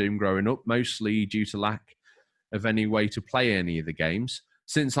memories of Doom growing up, mostly due to lack of any way to play any of the games.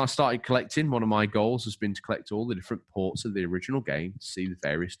 Since I started collecting, one of my goals has been to collect all the different ports of the original game to see the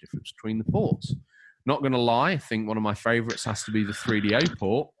various difference between the ports. Not going to lie, I think one of my favourites has to be the 3DO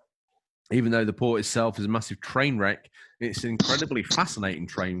port. Even though the port itself is a massive train wreck, it's an incredibly fascinating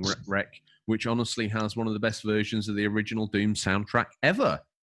train wreck, which honestly has one of the best versions of the original Doom soundtrack ever.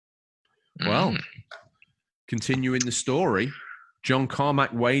 Well, continuing the story, John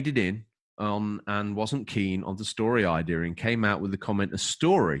Carmack waded in and wasn't keen on the story idea and came out with the comment, a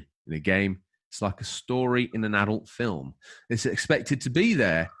story in a game, it's like a story in an adult film. It's expected to be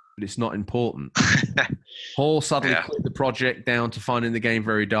there, but it's not important. Hall sadly put the project down to finding the game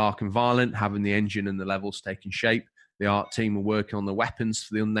very dark and violent, having the engine and the levels taking shape. The art team were working on the weapons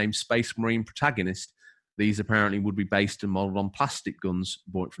for the unnamed Space Marine protagonist. These apparently would be based and modelled on plastic guns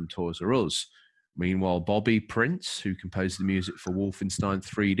bought from Toys R Us. Meanwhile, Bobby Prince, who composed the music for Wolfenstein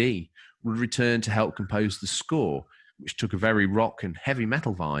 3D, would return to help compose the score, which took a very rock and heavy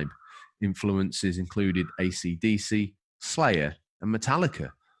metal vibe. influences included AC/DC, Slayer, and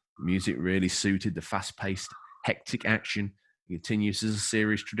Metallica. The music really suited the fast-paced, hectic action. It continues as a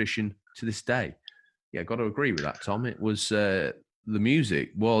series tradition to this day. Yeah, got to agree with that, Tom. It was the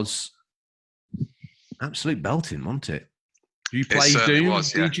music was absolute belting, wasn't it? Did you play Doom?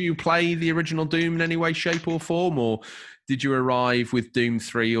 Was, yeah. Did you play the original Doom in any way, shape, or form, or did you arrive with Doom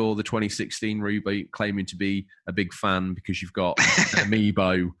 3 or the 2016 reboot claiming to be a big fan because you've got an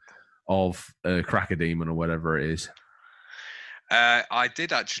amiibo of Cracker Demon or whatever it is? I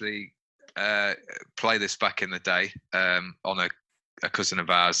did actually play this back in the day on a cousin of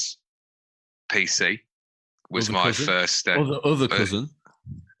ours PC. Was Other my cousin? first Other cousin.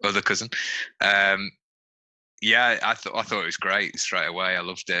 Other cousin. Yeah, I thought it was great straight away. I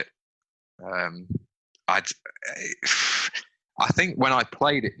loved it. I think when I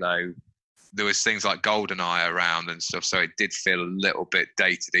played it though, there was things like GoldenEye around and stuff, so it did feel a little bit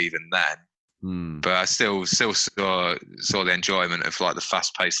dated even then. But I still saw the enjoyment of like the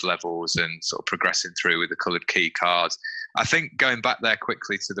fast-paced levels and sort of progressing through with the coloured key cards. I think going back there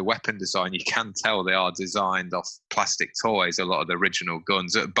quickly to the weapon design, you can tell they are designed off plastic toys. A lot of the original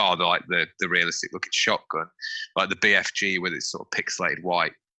guns, bar like the realistic-looking shotgun, like the BFG with its sort of pixelated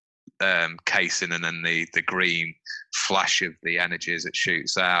white casing and then the green flash of the energies it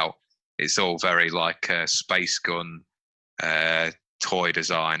shoots out. It's all very like a space gun toy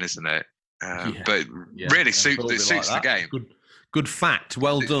design, isn't it? But really suits the game. Good fact.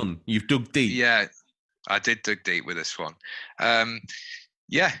 Well done. You've dug deep. Yeah, I did dig deep with this one.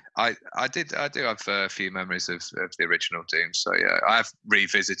 Yeah, I do have a few memories of the original Doom. So yeah, I've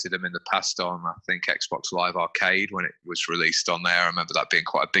revisited them in the past on, I think, Xbox Live Arcade when it was released on there. I remember that being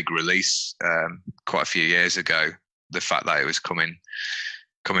quite a big release quite a few years ago. The fact that it was coming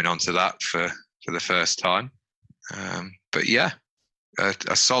onto that for the first time. But yeah,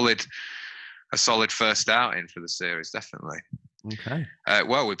 a solid first outing for the series, definitely. Okay.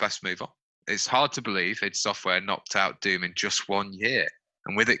 Well, we best move on. It's hard to believe id Software knocked out Doom in just 1 year,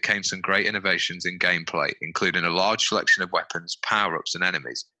 and with it came some great innovations in gameplay, including a large selection of weapons, power-ups, and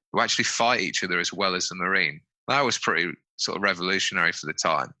enemies who actually fight each other as well as the Marine. That was pretty sort of revolutionary for the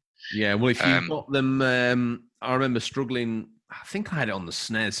time. Yeah, well, if you got them, I remember struggling. I think I had it on the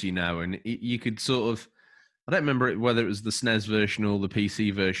SNES, and you could sort of, I don't remember whether it was the SNES version or the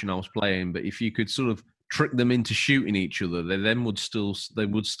PC version I was playing, but if you could sort of trick them into shooting each other, they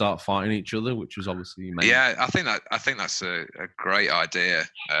would start fighting each other, which was obviously amazing. Yeah, I think that's a great idea,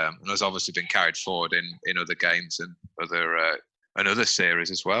 and has obviously been carried forward in other games and other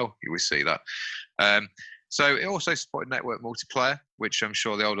series as well. We see that. So it also supported network multiplayer, which I'm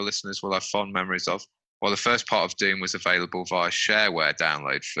sure the older listeners will have fond memories of. While the first part of Doom was available via shareware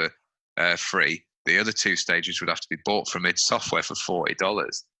download for free, the other two stages would have to be bought from id Software for $40.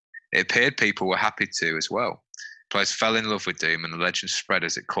 It appeared people were happy to as well. Players fell in love with Doom, and the legend spread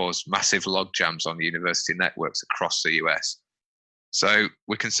as it caused massive log jams on the university networks across the US. So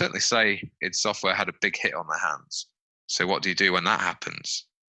we can certainly say id Software had a big hit on their hands. So what do you do when that happens?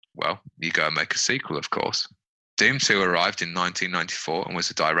 Well, you go and make a sequel, of course. Doom 2 arrived in 1994 and was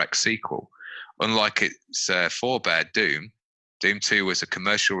a direct sequel. Unlike its forebear Doom, Doom 2 was a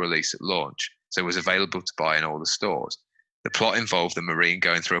commercial release at launch, so it was available to buy in all the stores. The plot involved the Marine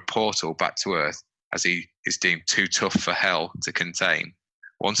going through a portal back to Earth as he is deemed too tough for Hell to contain.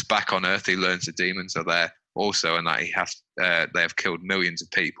 Once back on Earth, he learns the demons are there also and that they have killed millions of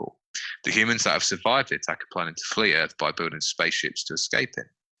people. The humans that have survived the attack are planning to flee Earth by building spaceships to escape it.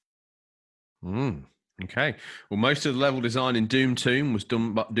 Okay. Well, most of the level design in Doom 2 was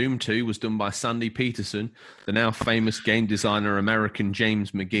done by Sandy Peterson, the now famous game designer American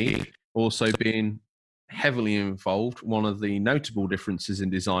James McGee, also being heavily involved. One of the notable differences in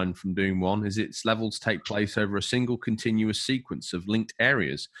design from Doom 1 is its levels take place over a single continuous sequence of linked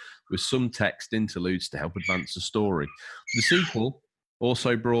areas with some text interludes to help advance the story. The sequel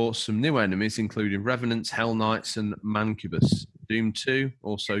also brought some new enemies, including Revenants, Hell Knights, and Mancubus. Doom 2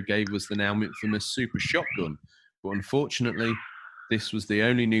 also gave us the now infamous Super Shotgun, but unfortunately, this was the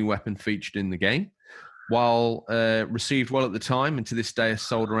only new weapon featured in the game. While received well at the time, and to this day has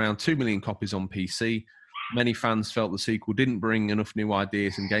sold around 2 million copies on PC, many fans felt the sequel didn't bring enough new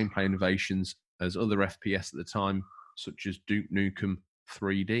ideas and gameplay innovations as other FPS at the time, such as Duke Nukem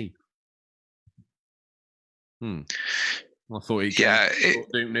 3D. I thought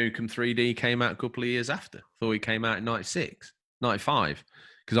Duke Nukem 3D came out a couple of years after. I thought he came out in 96, 95.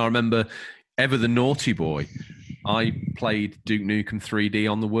 Because I remember, ever the naughty boy, I played Duke Nukem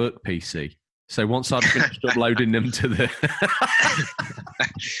 3D on the work PC. So once I'd finished uploading them to the...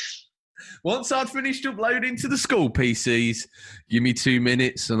 Once I'd finished uploading to the school PCs, give me 2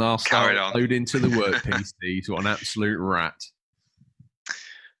 minutes and I'll start uploading to the work PCs. What an absolute rat.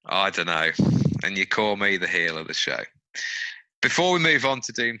 I don't know. And you call me the heel of the show. Before we move on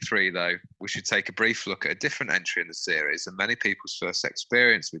to Doom 3, though, we should take a brief look at a different entry in the series and many people's first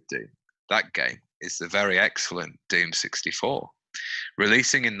experience with Doom. That game is the very excellent Doom 64.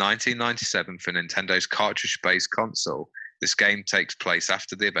 Releasing in 1997 for Nintendo's cartridge-based console, this game takes place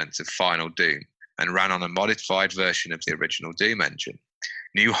after the events of Final Doom and ran on a modified version of the original Doom engine.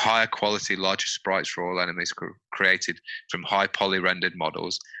 New higher quality, larger sprites for all enemies created from high poly rendered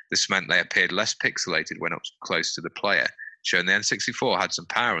models. This meant they appeared less pixelated when up close to the player, showing the N64 had some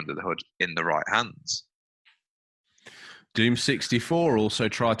power under the hood in the right hands. Doom 64 also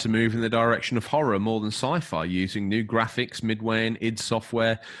tried to move in the direction of horror more than sci-fi, using new graphics. Midway and id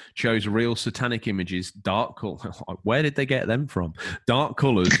Software chose real satanic images, where did they get them from? Dark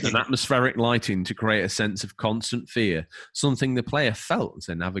colours and atmospheric lighting to create a sense of constant fear, something the player felt as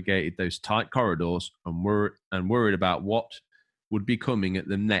they navigated those tight corridors and worried about what would be coming at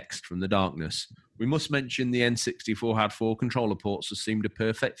them next from the darkness. We must mention the N64 had 4 controller ports that seemed a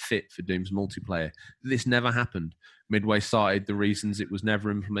perfect fit for Doom's multiplayer. This never happened. Midway cited the reasons it was never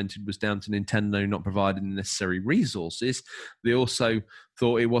implemented was down to Nintendo not providing the necessary resources. They also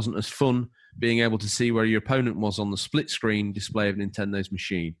thought it wasn't as fun being able to see where your opponent was on the split screen display of Nintendo's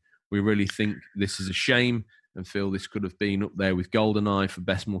machine. We really think this is a shame and feel this could have been up there with GoldenEye for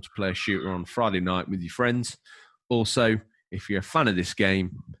best multiplayer shooter on Friday night with your friends. Also, if you're a fan of this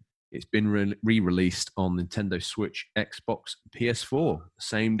game, it's been re-released on Nintendo Switch, Xbox, PS4, the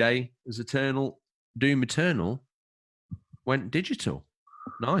same day as Doom Eternal went digital.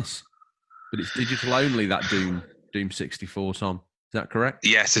 Nice. But it's digital only, that Doom 64, Tom. Is that correct?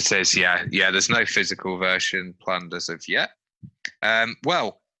 Yes, it is, yeah. Yeah, there's no physical version planned as of yet.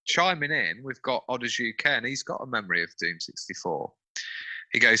 Well, chiming in, we've got Odders UK, and he's got a memory of Doom 64.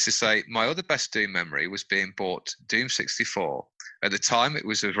 He goes to say, my other best Doom memory was being bought Doom 64. At the time, it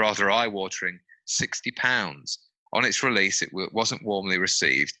was a rather eye-watering £60. On its release, it wasn't warmly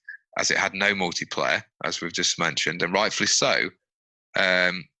received, as it had no multiplayer, as we've just mentioned, and rightfully so.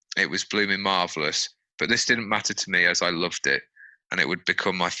 It was blooming marvellous, but this didn't matter to me as I loved it, and it would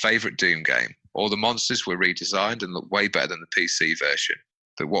become my favourite Doom game. All the monsters were redesigned and looked way better than the PC version,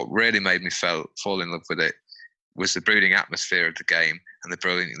 but what really made me fall in love with it was the brooding atmosphere of the game and the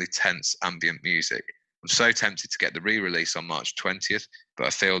brilliantly tense ambient music. I'm so tempted to get the re-release on March 20th, but I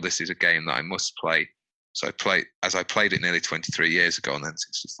feel this is a game that I must play. So I played it nearly 23 years ago on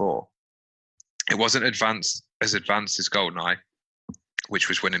N64. It wasn't as advanced as GoldenEye, which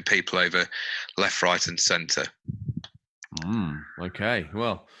was winning people over left, right, and centre. Okay,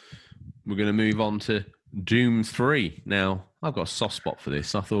 well, we're going to move on to Doom 3. Now, I've got a soft spot for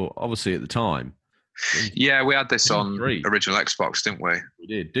this. I thought, obviously, at the time. Yeah, we had this Doom on 3. Original Xbox, didn't we? We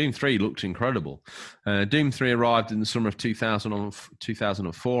did. Doom 3 looked incredible. Doom 3 arrived in the summer of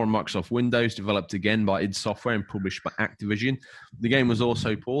 2004 on Microsoft Windows, developed again by id Software and published by Activision. The game was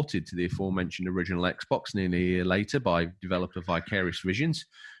also ported to the aforementioned original Xbox nearly a year later by developer Vicarious Visions,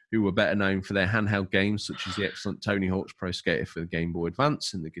 who were better known for their handheld games such as the excellent Tony Hawk's Pro Skater for the Game Boy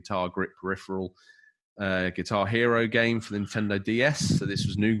Advance and the Guitar Grip peripheral Guitar Hero game for the Nintendo DS. So this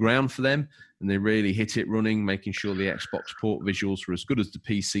was new ground for them, and they really hit it running, making sure the Xbox port visuals were as good as the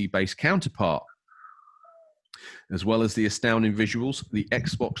PC-based counterpart. As well as the astounding visuals, the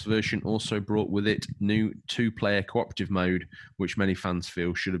Xbox version also brought with it new 2-player cooperative mode, which many fans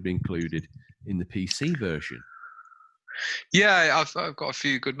feel should have been included in the PC version. Yeah, I've got a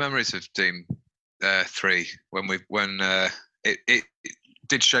few good memories of Doom 3 when it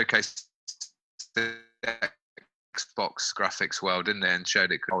did showcase the Xbox graphics well, didn't it? And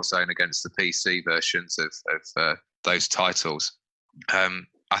showed it also against the PC versions of those titles.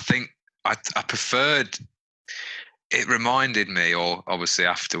 I think I preferred. It reminded me, or obviously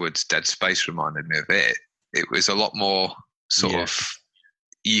afterwards, Dead Space reminded me of it. It was a lot more sort of.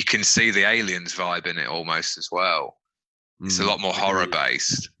 You can see the Aliens vibe in it almost as well. It's a lot more horror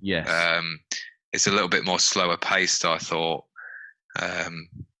based. Yes. It's a little bit more slower paced, I thought,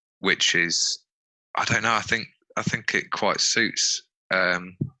 which is. I don't know. I think it quite suits. Well,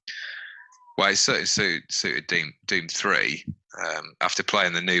 it certainly suited Doom 3. After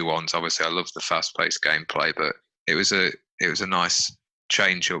playing the new ones, obviously I love the fast-paced gameplay, but it was a nice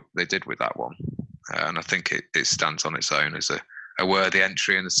change up they did with that one, and I think it stands on its own as a worthy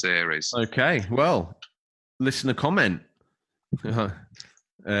entry in the series. Okay, well, listener comment.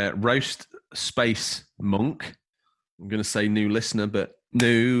 Roast Space Monk. I'm going to say new listener, but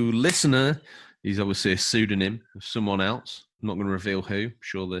new listener. He's obviously a pseudonym of someone else. I'm not going to reveal who. I'm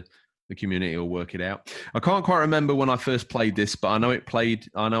sure the The community will work it out. I can't quite remember when I first played this, but I know I played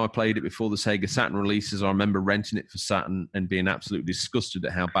it before the Sega Saturn releases. I remember renting it for Saturn and being absolutely disgusted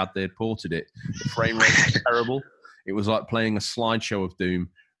at how bad they had ported it. The frame rate was terrible. It was like playing a slideshow of Doom.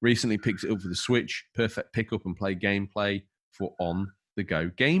 Recently picked it up for the Switch. Perfect pick up and play gameplay for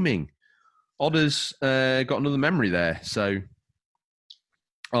on-the-go gaming. Odder's got another memory there, so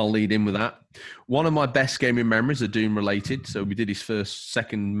I'll lead in with that. One of my best gaming memories are Doom related. So we did his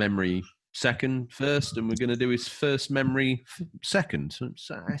second memory first, and we're going to do his first memory second.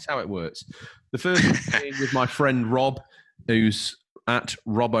 So that's how it works. The first one with my friend Rob, who's at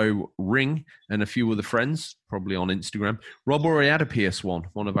Robbo Ring, and a few other friends, probably on Instagram. Rob already had a PS1.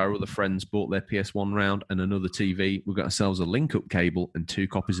 One of our other friends bought their PS1 round and another TV. We got ourselves a link-up cable and 2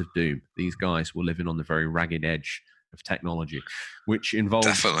 copies of Doom. These guys were living on the very ragged edge of technology, which involved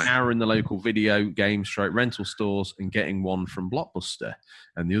scouring the local video game rental stores and getting one from Blockbuster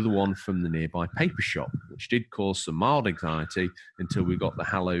and the other one from the nearby paper shop, which did cause some mild anxiety until we got the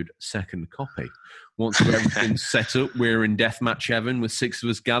hallowed second copy. Once everything's set up, we're in deathmatch heaven with 6 of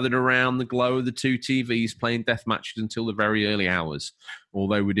us gathered around the glow of the 2 TVs playing death matches until the very early hours.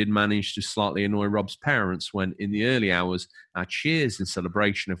 Although we did manage to slightly annoy Rob's parents when, in the early hours, our cheers in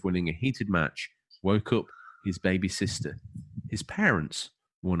celebration of winning a heated match woke up his baby sister. His parents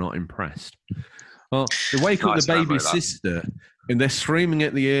were not impressed. Well, they wake up the baby sister and they're screaming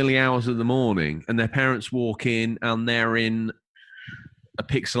at the early hours of the morning, and their parents walk in and they're in a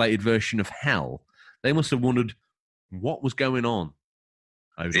pixelated version of hell. They must have wondered what was going on.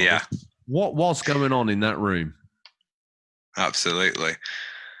 Yeah. What was going on in that room? Absolutely.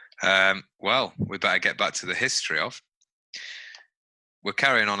 Well, we better get back to the history of. We're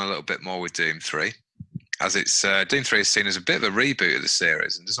carrying on a little bit more with Doom 3. As it's Doom 3 is seen as a bit of a reboot of the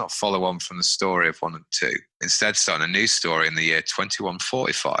series and does not follow on from the story of 1 and 2. Instead, starting a new story in the year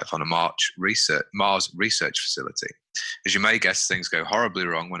 2145 on a Mars research facility. As you may guess, things go horribly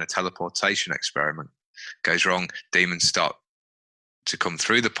wrong when a teleportation experiment goes wrong. Demons start to come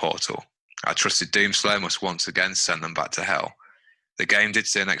through the portal. Our trusted Doomslayer must once again send them back to hell. The game did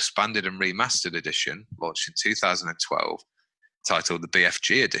see an expanded and remastered edition launched in 2012 titled the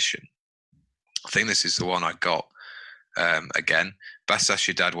BFG edition. I think this is the one I got. Again, best ask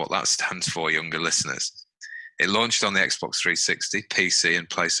your dad what that stands for, younger listeners. It launched on the Xbox 360, PC, and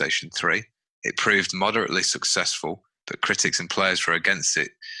PlayStation 3. It proved moderately successful, but critics and players were against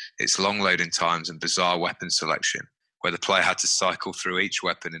it. Its long loading times and bizarre weapon selection, where the player had to cycle through each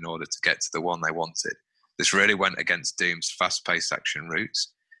weapon in order to get to the one they wanted. This really went against Doom's fast-paced action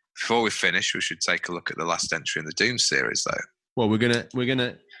roots. Before we finish, we should take a look at the last entry in the Doom series, though. Well, we're gonna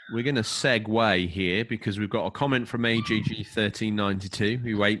segue here because we've got a comment from AGG1392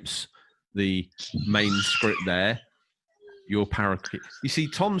 who apes the main script there. Your parakeet. You see,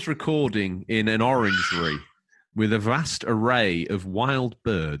 Tom's recording in an orangery with a vast array of wild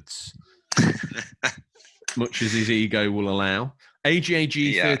birds, much as his ego will allow.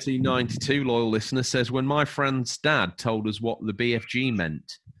 AGAG1392, loyal listener, says, when my friend's dad told us what the BFG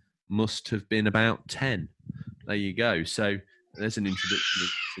meant, must have been about 10. There you go. So there's an introduction of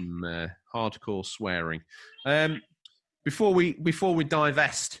some hardcore swearing. Before we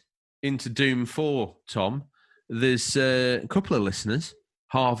divest into Doom 4, Tom, there's a couple of listeners,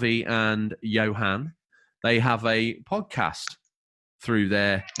 Harvey and Johan. They have a podcast through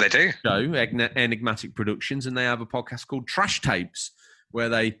their show, Enigmatic Productions, and they have a podcast called Trash Tapes, where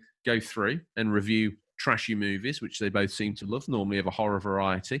they go through and review trashy movies, which they both seem to love, normally of a horror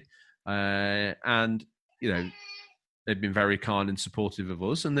variety. And, you know, they've been very kind and supportive of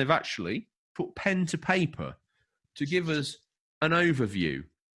us, and they've actually put pen to paper to give us an overview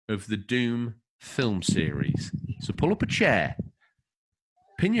of the Doom film series. So pull up a chair,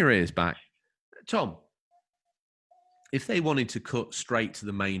 pin your ears back. Tom, if they wanted to cut straight to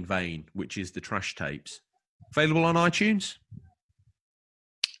the main vein, which is the Trash Tapes, available on iTunes?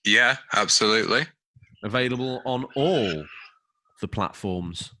 Yeah, absolutely. Available on all the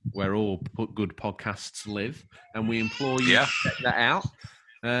platforms where all good podcasts live, and we implore you to check that out.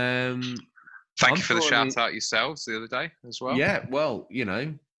 Thank you for the shout out yourselves the other day as well. Yeah, well, you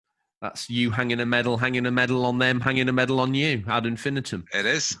know, that's you hanging a medal on them, hanging a medal on you, ad infinitum. It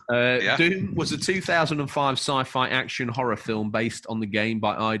is. Doom was a 2005 sci-fi action horror film based on the game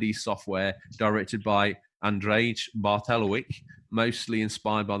by ID Software, directed by Andrzej Bartolowicz, mostly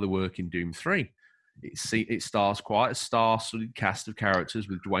inspired by the work in Doom 3. It stars quite a star-studded cast of characters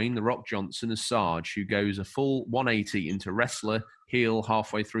with Dwayne "The Rock" Johnson as Sarge, who goes a full 180 into wrestler heel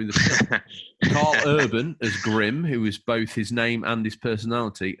halfway through the film. Carl Urban as Grim, who is both his name and his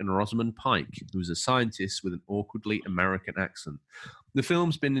personality, and Rosamund Pike, who is a scientist with an awkwardly American accent. The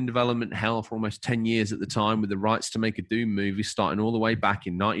film's been in development hell for almost 10 years at the time, with the rights to make a Doom movie starting all the way back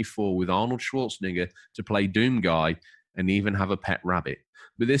in 94 with Arnold Schwarzenegger to play Doom Guy and even have a pet rabbit.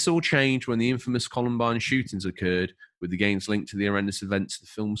 But this all changed when the infamous Columbine shootings occurred, with the games linked to the horrendous events. The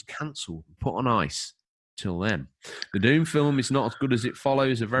film's cancelled and put on ice. Till then, the Doom film is not as good as it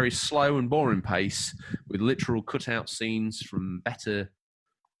follows a very slow and boring pace, with literal cutout scenes from better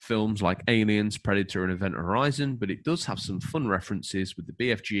films like Aliens, Predator, and Event Horizon, but it does have some fun references with the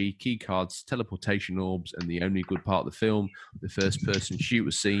BFG, keycards, teleportation orbs, and the only good part of the film, the first-person shooter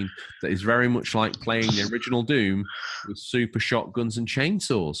scene that is very much like playing the original Doom with super shotguns and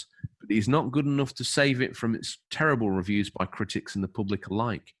chainsaws, but it is not good enough to save it from its terrible reviews by critics and the public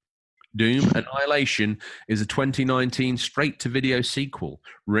alike. Doom Annihilation is a 2019 straight-to-video sequel,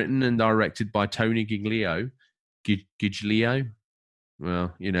 written and directed by Tony Giglio. Giglio?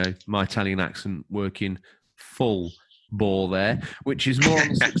 Well, you know, my Italian accent working full ball there, which is more on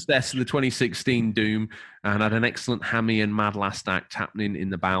the success of the 2016 Doom and had an excellent hammy and mad last act happening in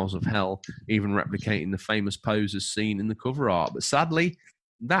the bowels of hell, even replicating the famous poses seen in the cover art. But sadly,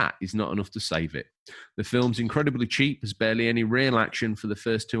 that is not enough to save it. The film's incredibly cheap, has barely any real action for the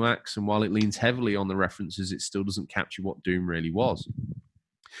first two acts, and while it leans heavily on the references, it still doesn't capture what Doom really was.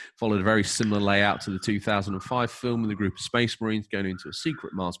 Followed a very similar layout to the 2005 film, with a group of Space Marines going into a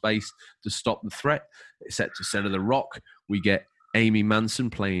secret Mars base to stop the threat. It's set to center the Rock. We get Amy Manson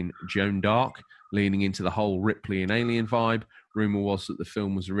playing Joan Dark, leaning into the whole Ripley and Alien vibe. Rumor was that the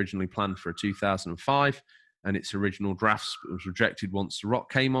film was originally planned for 2005, and its original drafts was rejected once The Rock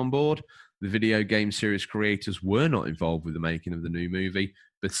came on board. The video game series creators were not involved with the making of the new movie.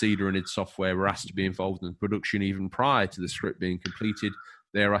 Bethesda and id Software were asked to be involved in the production even prior to the script being completed.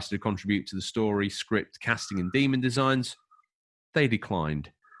 They are asked to contribute to the story, script, casting, and demon designs. They declined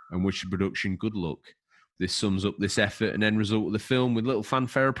and wished the production good luck. This sums up this effort and end result of the film with little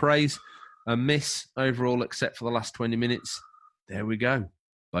fanfare or praise. A miss overall, except for the last 20 minutes. There we go.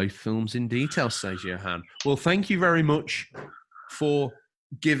 Both films in detail, says Johan. Well, thank you very much for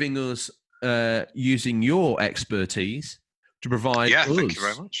giving us, using your expertise to provide us thank you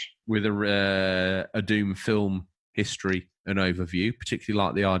very much. With a Doom film history and overview, particularly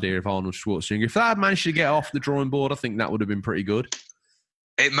like the idea of Arnold Schwarzenegger. If that had managed to get off the drawing board, I think that would have been pretty good.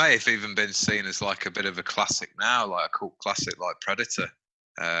 It may have even been seen as like a bit of a classic now, like a cult classic like Predator.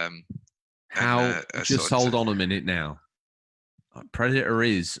 Just hold on a minute now. Predator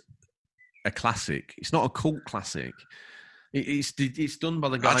is a classic. It's not a cult classic. It's done by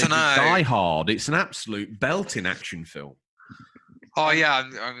the guy who Die Hard. It's an absolute belting action film. Oh, yeah.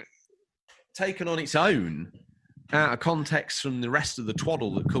 Taken on its own, out of context from the rest of the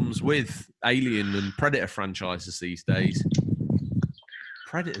twaddle that comes with Alien and Predator franchises these days.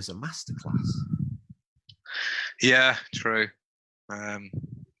 Predator's a masterclass. Yeah, true.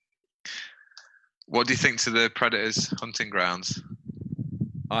 What do you think to the Predators Hunting Grounds?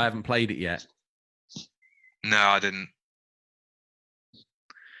 I haven't played it yet. No, I didn't.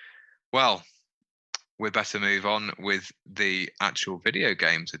 Well, we better move on with the actual video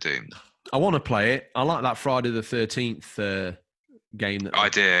game to Doom. I want to play it. I like that Friday the 13th game.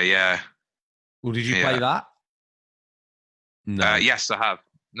 Idea, yeah. Well, did you play that? No. Yes, I have.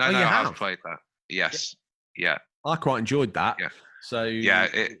 No, I have played that. Yes. Yeah. I quite enjoyed that. Yeah. So yeah,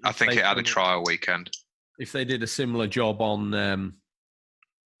 I think it had a trial weekend. If they did a similar job on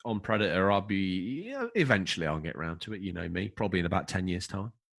Predator, eventually I'll get around to it. You know me, probably in about 10 years'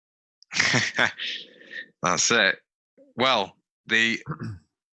 time. That's it. Well, we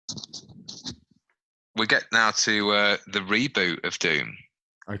get now to the reboot of Doom.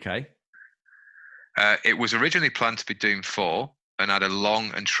 Okay. It was originally planned to be Doom 4 and had a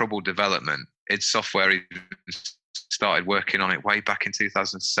long and troubled development. id Software started working on it way back in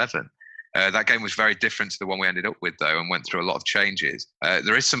 2007. That game was very different to the one we ended up with, though, and went through a lot of changes.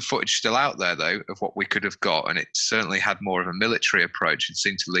 There is some footage still out there, though, of what we could have got, and it certainly had more of a military approach and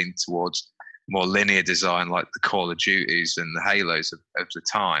seemed to lean towards more linear design like the Call of Duties and the Halos of the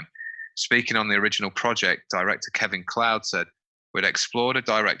time. Speaking on the original project, director Kevin Cloud said, "We'd explored a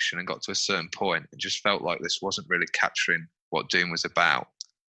direction and got to a certain point and just felt like this wasn't really capturing what Doom was about."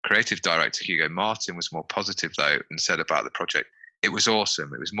 Creative director Hugo Martin was more positive, though, and said about the project, "It was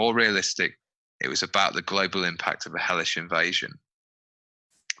awesome. It was more realistic. It was about the global impact of a hellish invasion."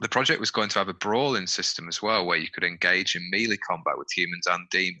 The project was going to have a brawling system as well, where you could engage in melee combat with humans and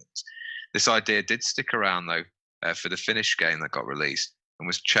demons. This idea did stick around though for the Finnish game that got released and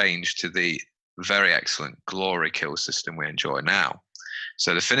was changed to the very excellent Glory Kill system we enjoy now.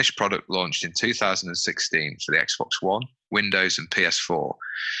 So the finished product launched in 2016 for the Xbox One, Windows and PS4.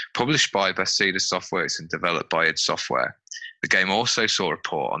 Published by Bethesda Softworks and developed by id Software, the game also saw a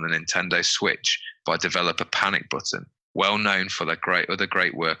port on the Nintendo Switch by developer Panic Button, well known for their other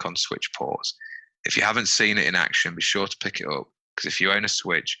great work on Switch ports. If you haven't seen it in action, be sure to pick it up, because if you own a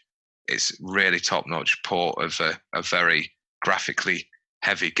Switch, it's really top-notch port of a very graphically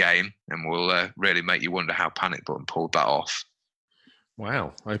heavy game, and will really make you wonder how Panic Button pulled that off.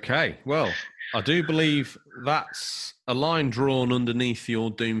 Wow. Okay. Well, I do believe that's a line drawn underneath your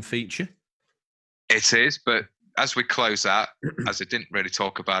Doom feature. It is, but as we close out, as I didn't really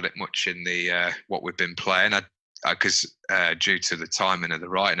talk about it much in the what we've been playing, because due to the timing of the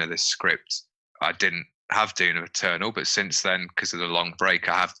writing of this script, I didn't have Doom Eternal. But since then, because of the long break,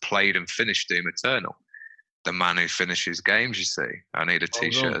 I have played and finished Doom Eternal. The man who finishes games, you see. I need a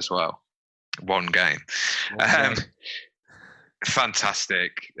T-shirt as well. One game.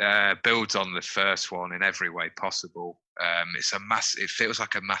 Fantastic. Builds on the first one in every way possible. It's it feels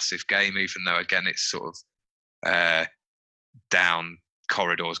like a massive game, even though again it's sort of down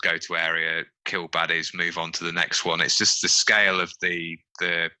corridors, go to area, kill baddies, move on to the next one. It's just the scale of the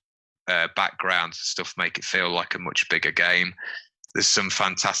background stuff make it feel like a much bigger game. There's some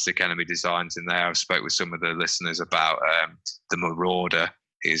fantastic enemy designs in there. I've spoke with some of the listeners about the Marauder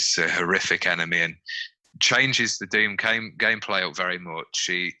is a horrific enemy and changes the Doom gameplay up very much.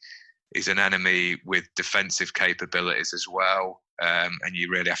 He is an enemy with defensive capabilities as well, and you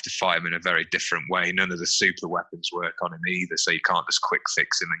really have to fight him in a very different way. None of the super weapons work on him either, so you can't just quick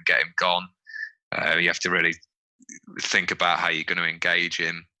fix him and get him gone. You have to really think about how you're going to engage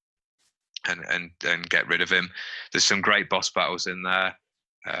him and get rid of him. There's some great boss battles in there.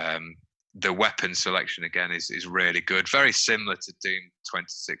 The weapon selection again is really good, very similar to Doom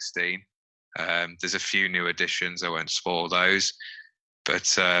 2016. There's a few new additions. I won't spoil those, but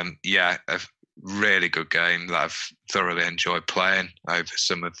yeah, a really good game that I've thoroughly enjoyed playing over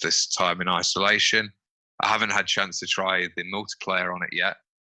some of this time in isolation. I haven't had a chance to try the multiplayer on it yet,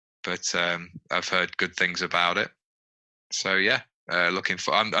 but I've heard good things about it. So yeah, looking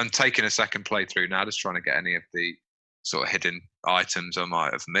for. I'm taking a second playthrough now, just trying to get any of the sort of hidden items I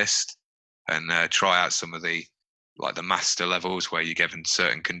might have missed, and try out some of the master levels where you're given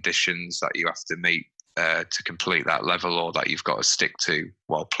certain conditions that you have to meet to complete that level, or that you've got to stick to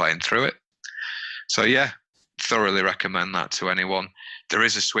while playing through it. So yeah, thoroughly recommend that to anyone. There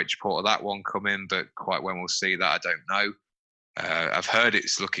is a Switch port of that one coming, but quite when we'll see that, I don't know. I've heard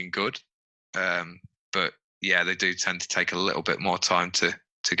it's looking good, but yeah, they do tend to take a little bit more time to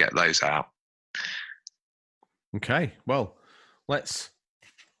get those out. Okay, well, let's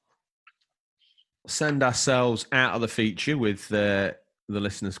send ourselves out of the feature with the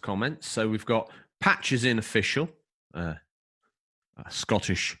listeners' comments. So we've got Patches In Official, a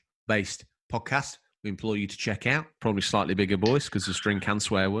Scottish-based podcast we implore you to check out. Probably slightly bigger voice because the string can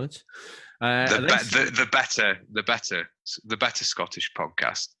swear words. The better Scottish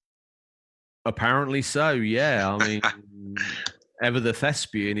podcast. Apparently so, yeah. I mean, ever the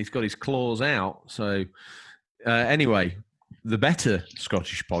thespian, he's got his claws out. So anyway, the better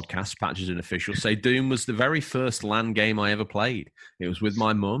Scottish podcast, Patches In Official, say Doom was the very first LAN game I ever played. It was with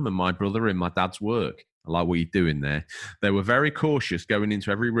my mum and my brother in my dad's work. I like what you're doing there. They were very cautious going into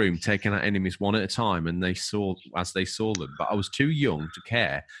every room, taking out enemies one at a time, and they saw them. But I was too young to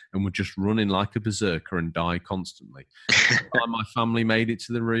care and would just run in like a berserker and die constantly. By the time my family made it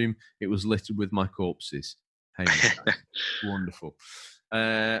to the room, it was littered with my corpses. Hey, wonderful.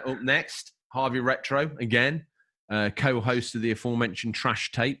 Up next, Harvey Retro again. Co-host of the aforementioned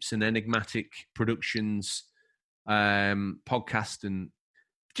Trash Tapes and Enigmatic Productions podcast, and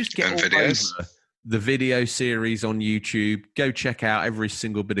just get all videos. Over the video series on YouTube. Go check out every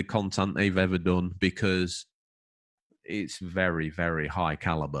single bit of content they've ever done, because it's very, very high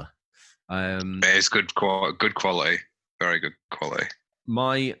caliber. It's good quality, very good quality.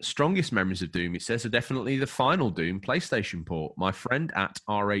 My strongest memories of Doom, it says, are definitely the final Doom PlayStation port. My friend at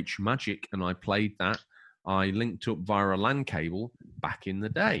RH Magic and I played that. I linked up via a LAN cable back in the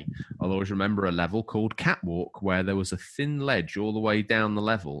day. I'll always remember a level called Catwalk, where there was a thin ledge all the way down the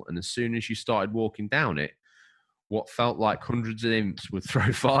level, and as soon as you started walking down it, what felt like hundreds of imps would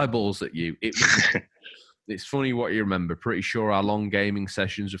throw fireballs at you. It's funny what you remember. Pretty sure our long gaming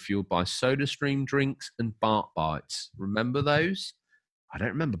sessions were fueled by SodaStream drinks and Bart Bites. Remember those? I don't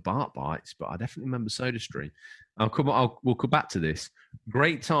remember Bart Bites, but I definitely remember SodaStream. We'll come back to this.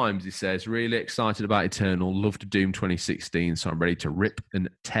 Great times, he says. Really excited about Eternal. Loved Doom 2016, so I'm ready to rip and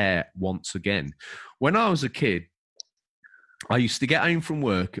tear once again. When I was a kid, I used to get home from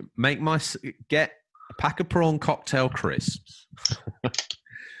work, get a pack of prawn cocktail crisps.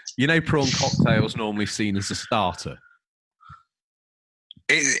 You know, prawn cocktail's normally seen as a starter.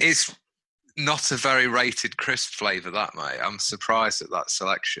 It's not a very rated crisp flavour, that, mate. I'm surprised at that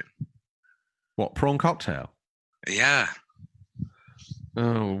selection. What, prawn cocktail? Yeah.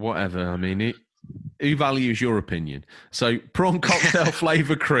 Oh, whatever. I mean, who values your opinion? So, prawn cocktail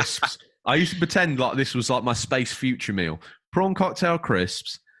flavour crisps. I used to pretend like this was like my space future meal. Prawn cocktail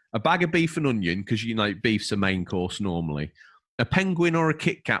crisps, a bag of beef and onion, because, you know, beef's a main course normally, a penguin or a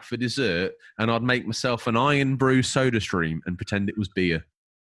Kit Kat for dessert, and I'd make myself an Iron Brew soda stream and pretend it was beer.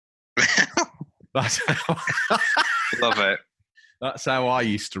 That's how Love it. That's how I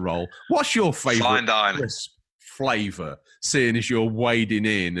used to roll. What's your favourite crisp flavour, seeing as you're wading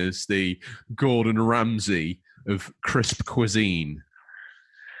in as the Gordon Ramsay of crisp cuisine?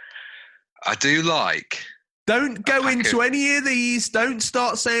 I do like... Don't go into any of these. Don't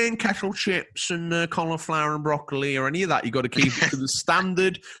start saying kettle chips and cauliflower and broccoli or any of that. You've got to keep it to the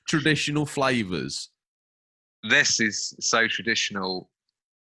standard traditional flavours. This is so traditional.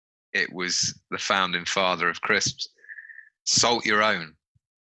 It was the founding father of crisps. Salt your own.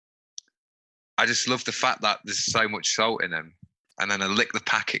 I just love the fact that there's so much salt in them. And then I lick the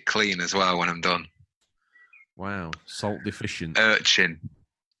packet clean as well when I'm done. Wow. Salt deficient. Urchin.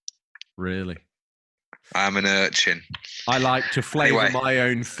 Really? I'm an urchin. I like to flavour my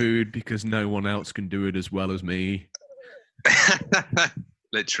own food because no one else can do it as well as me.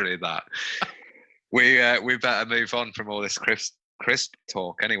 Literally that. We better move on from all this crisp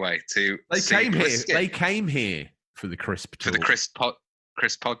talk anyway. They came here for the crisp talk. For the crisp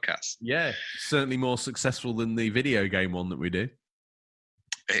podcast. Yeah, certainly more successful than the video game one that we do.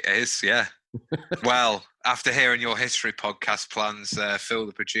 It is, yeah. Well, after hearing your history podcast plans, Phil,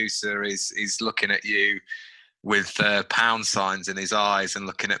 the producer, is looking at you with pound signs in his eyes and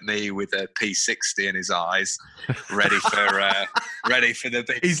looking at me with a P60 in his eyes, ready for the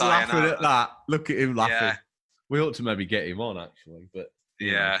big. He's laughing at that. Look at him laughing. Yeah. We ought to maybe get him on actually, but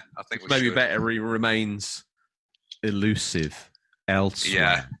yeah, I think maybe better. He remains elusive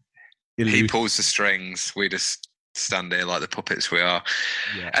elsewhere. Yeah, he pulls the strings. We just stand here like the puppets we are.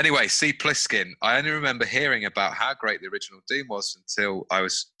 Yeah. Anyway, C. Pliskin. I only remember hearing about how great the original Doom was until I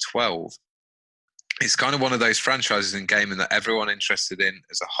was 12. It's kind of one of those franchises in gaming that everyone interested in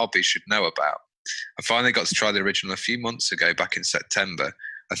as a hobby should know about. I finally got to try the original a few months ago, back in September,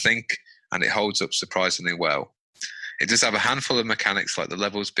 I think, and it holds up surprisingly well. It does have a handful of mechanics, like the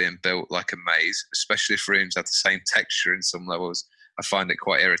levels being built like a maze, especially if rooms have the same texture in some levels. I find it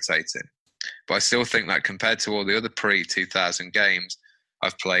quite irritating. But I still think that compared to all the other pre-2000 games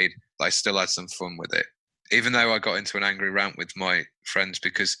I've played, I still had some fun with it. Even though I got into an angry rant with my friends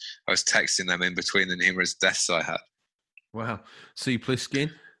because I was texting them in between the numerous deaths I had. Wow. C.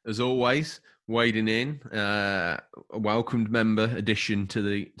 Pliskin, as always, wading in. A welcomed member addition to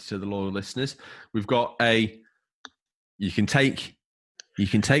the loyal listeners. We've got you can take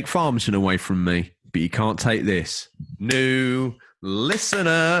Farmington away from me, but you can't take this. New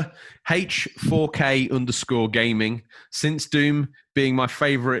listener, H4K_gaming. Since Doom being my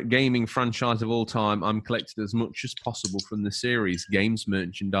favourite gaming franchise of all time, I'm collected as much as possible from the series, games,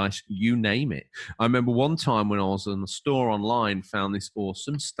 merchandise, you name it. I remember one time when I was in the store online, found this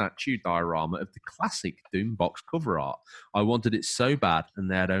awesome statue diorama of the classic Doom box cover art. I wanted it so bad, and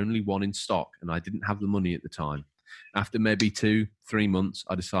they had only one in stock, and I didn't have the money at the time. After maybe 2-3 months,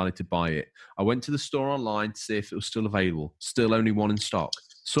 I decided to buy it. I went to the store online to see if it was still available. Still only one in stock.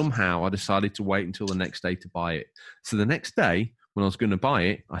 Somehow, I decided to wait until the next day to buy it. So the next day, when I was going to buy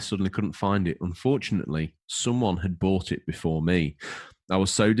it, I suddenly couldn't find it. Unfortunately, someone had bought it before me. I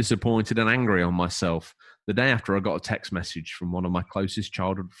was so disappointed and angry on myself. The day after, I got a text message from one of my closest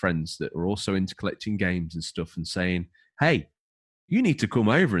childhood friends that were also into collecting games and stuff and saying, "Hey, you need to come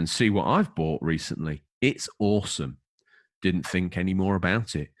over and see what I've bought recently. It's awesome." Didn't think any more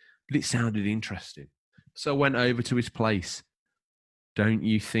about it, but it sounded interesting. So I went over to his place. Don't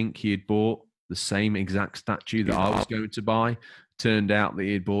you think he had bought the same exact statue that I was going to buy? Turned out that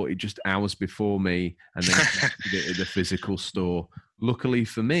he had bought it just hours before me and then collected it at the physical store. Luckily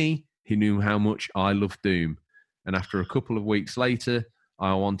for me, he knew how much I love Doom. And after a couple of weeks later,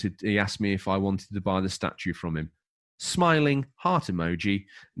 he asked me if I wanted to buy the statue from him. Smiling heart emoji.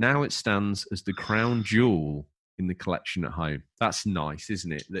 Now it stands as the crown jewel in the collection at home. That's nice,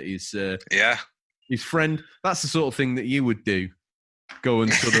 isn't it? That is, his friend. That's the sort of thing that you would do. Go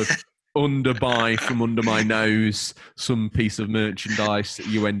and sort of underbuy from under my nose some piece of merchandise that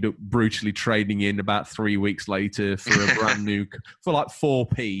you end up brutally trading in about 3 weeks later for a brand new, for like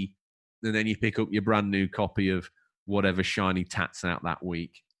 4p, and then you pick up your brand new copy of whatever shiny tats out that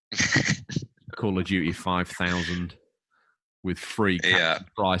week. Call of Duty 5000 with free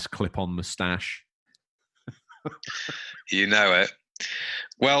price clip-on moustache. You know it.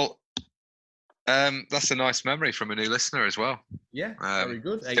 Well, that's a nice memory from a new listener as well. Yeah, very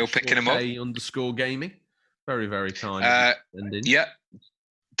good. Still picking them up. _ gaming. Very, very kind. Yeah.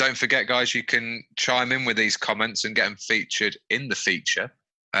 Don't forget, guys, you can chime in with these comments and get them featured in the feature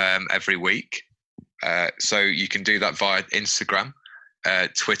every week. So you can do that via Instagram,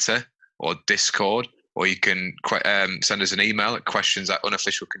 Twitter, or Discord, or you can send us an email at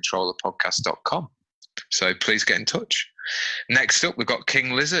questions@unofficialcontrollerpodcast.com. So please get in touch. Next up, we've got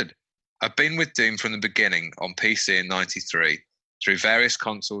King Lizard. I've been with Doom from the beginning on PC in '93, through various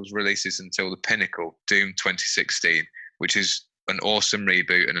consoles releases until the pinnacle, Doom 2016, which is an awesome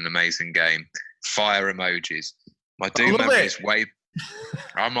reboot and an amazing game. Fire emojis. My Doom memory is way...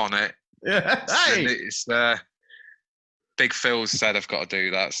 I'm on it. Yeah. Hey. It's Big Phil said I've got to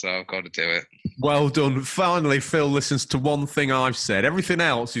do that, so I've got to do it. Well done. Finally, Phil listens to one thing I've said. Everything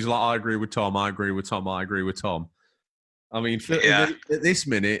else, he's like, I agree with Tom, I agree with Tom, I agree with Tom. I mean, Phil, at this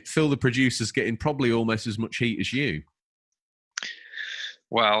minute, Phil, the producer's getting probably almost as much heat as you.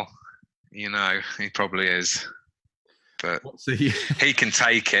 Well, he probably is. But he can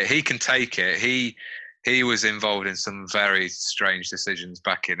take it. He can take it. He was involved in some very strange decisions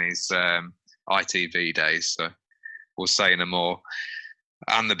back in his ITV days, so we'll say no more.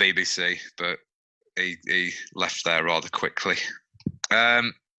 And the BBC, but he left there rather quickly.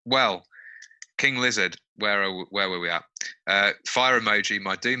 Well, King Lizard, where were we at? Fire emoji.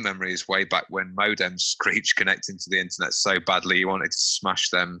 My Doom memory is way back when modems screeched connecting to the internet so badly you wanted to smash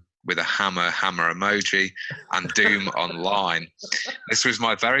them with a hammer emoji, and Doom Online. This was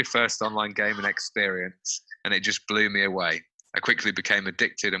my very first online gaming experience, and it just blew me away. I quickly became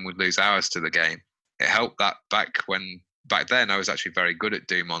addicted and would lose hours to the game. It helped that back then I was actually very good at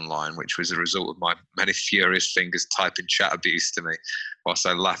Doom Online, which was a result of my many furious fingers typing chat abuse to me, whilst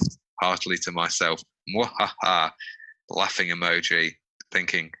I laughed heartily to myself. Mwahaha, laughing emoji,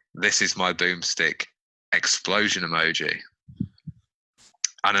 thinking, this is my boomstick. Explosion emoji.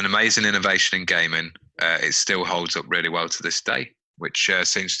 And an amazing innovation in gaming. It still holds up really well to this day, which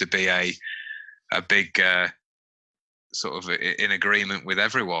seems to be a big sort of in agreement with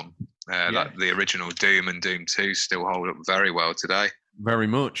everyone. That the original Doom and Doom 2 still hold up very well today. Very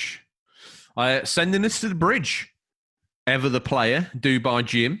much. Sending us to the bridge. Ever the Player, do by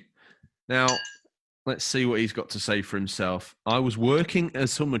Jim. Now, let's see what he's got to say for himself. I was working a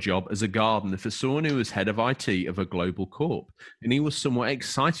summer job as a gardener for someone who was head of IT of a global corp, and he was somewhat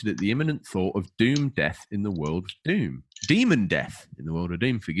excited at the imminent thought of Doom death in the world of Doom. Demon death in the world of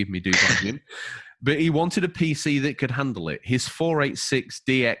Doom, forgive me, do by Jim. But he wanted a PC that could handle it. His 486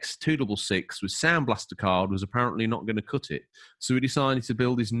 DX 266 with Sound Blaster card was apparently not going to cut it, so he decided to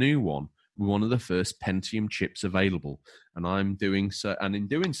build his new one with one of the first Pentium chips available, and in doing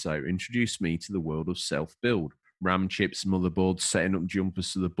so, introduced me to the world of self-build. RAM chips, motherboards, setting up jumpers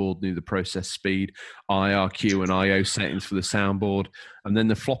so the board knew the process speed, IRQ and IO settings for the soundboard, and then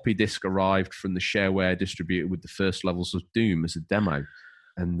the floppy disk arrived from the shareware distributor with the first levels of Doom as a demo,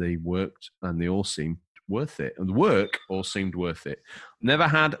 and they worked, and they all seemed worth it. And the work all seemed worth it. Never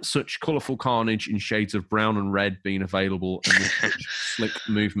had such colourful carnage in shades of brown and red being available, and with such slick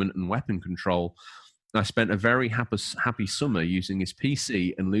movement and weapon control. I spent a very happy summer using his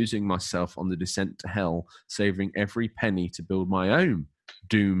PC and losing myself on the descent to hell, saving every penny to build my own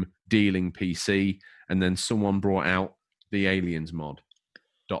Doom dealing PC, and then someone brought out the Aliens mod. ...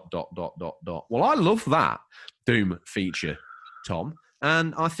 Well, I love that Doom feature, Tom,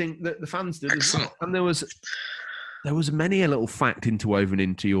 and I think that the fans did as well. And there was many a little fact interwoven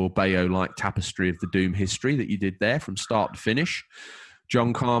into your Bayo-like tapestry of the Doom history that you did there from start to finish.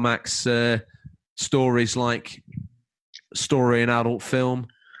 John Carmack's stories like story and adult film,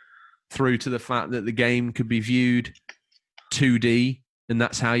 through to the fact that the game could be viewed 2D, and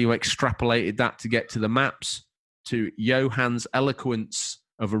that's how you extrapolated that to get to the maps, to Johann's eloquence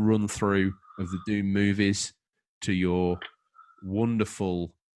of a run-through of the Doom movies, to your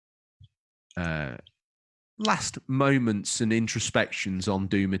wonderful last moments and introspections on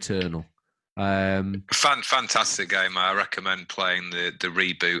Doom Eternal. Fantastic game. I recommend playing the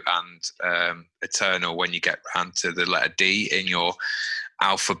reboot and Eternal when you get round to the letter D in your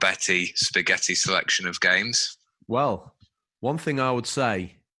alphabeti spaghetti selection of games. Well, one thing I would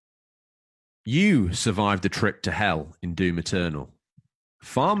say, you survived the trip to hell in Doom Eternal.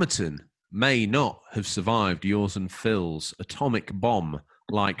 Farmerton may not have survived yours and Phil's atomic bomb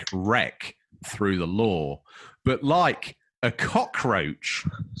like wreck through the law, but like a cockroach,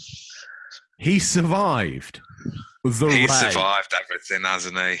 he survived the He raid. survived everything,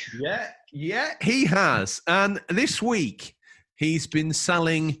 hasn't he? Yeah, he has. And this week, he's been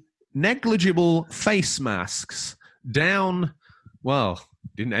selling negligible face masks down, well,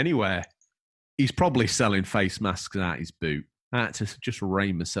 didn't anywhere. He's probably selling face masks out his boot. I had to just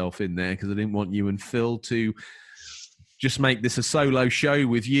rein myself in there because I didn't want you and Phil to just make this a solo show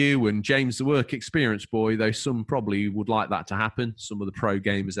with you and James the work experience boy, though some probably would like that to happen. Some of the pro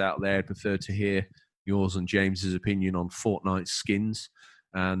gamers out there prefer to hear yours and James's opinion on Fortnite skins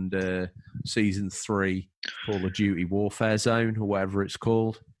and Season 3 Call of Duty Warfare Zone or whatever it's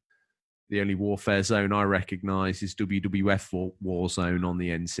called. The only Warfare Zone I recognise is WWF Warzone on the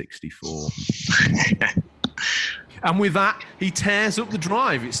N64. And with that, he tears up the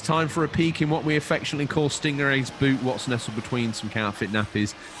drive. It's time for a peek in what we affectionately call Stingray's boot, what's nestled between some counterfeit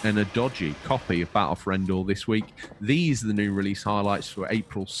nappies and a dodgy copy of Battle for Endor this week. These are the new release highlights for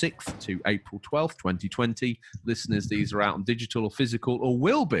April 6th to April 12th, 2020. Listeners, these are out on digital or physical, or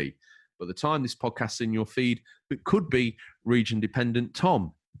will be by the time this podcast's in your feed, but could be region-dependent.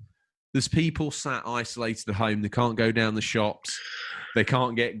 Tom, there's people sat isolated at home. They can't go down the shops. They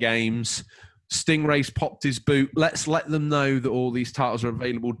can't get games. Stingray's popped his boot. Let's let them know that all these titles are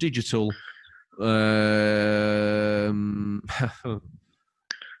available digital.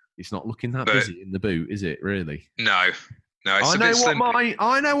 It's not looking that busy in the boot, is it? Really? No. It's I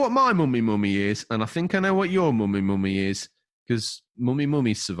know what my mummy is, and I think I know what your mummy is because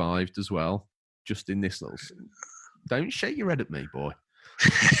mummy survived as well. Just in this little. Don't shake your head at me, boy.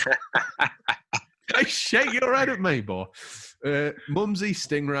 Don't shake your head at me, boy. Mumsy,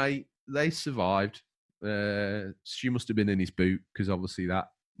 Stingray. They survived. She must have been in his boot because obviously that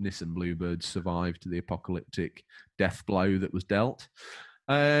Nissan Bluebird survived the apocalyptic death blow that was dealt.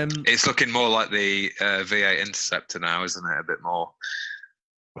 It's looking more like the V8 Interceptor now, isn't it? A bit more.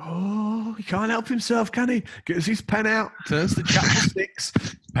 Oh, he can't help himself, can he? Gets his pen out, turns to chapter 6,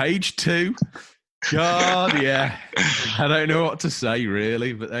 page 2. God, yeah. I don't know what to say,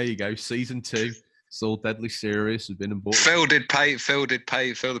 really, but there you go. Season 2. It's all deadly serious. Has been bought. Phil,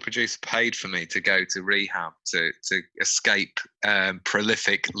 the producer, paid for me to go to rehab to escape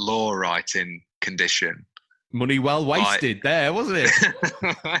prolific law writing condition. Money well wasted there, wasn't it?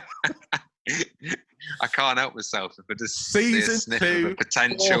 I can't help myself if I just Season 2,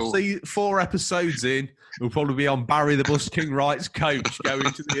 potential 4 episodes in, we'll probably be on Barry the Bus King Wright's coach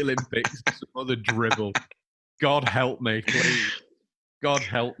going to the Olympics. Some other dribble. God help me, please. God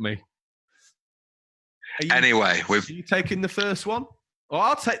help me. Are you taking the first one? Well,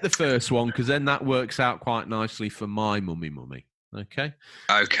 I'll take the first one because then that works out quite nicely for my mummy. Okay.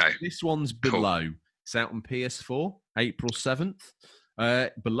 This one's Below. Cool. It's out on PS4, April 7th.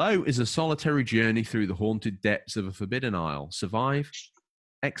 Below is a solitary journey through the haunted depths of a forbidden isle. Survive,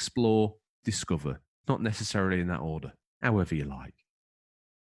 explore, discover. Not necessarily in that order, however you like.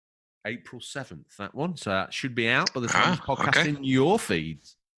 April 7th, that one. So that should be out by the time this podcast in your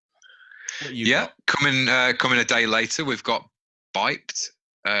feeds. Coming a day later, we've got Biped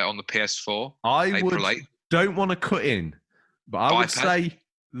on the PS4. Don't want to cut in, but I would say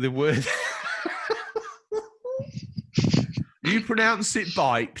the word. You pronounce it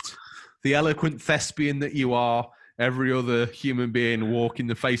Biped, the eloquent thespian that you are. Every other human being walking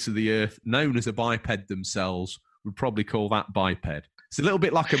the face of the earth, known as a biped themselves, would probably call that biped. It's a little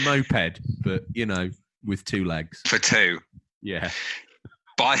bit like a moped, but, with 2 legs. For 2. Yeah.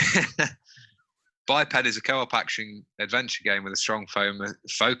 Biped is a co-op action adventure game with a strong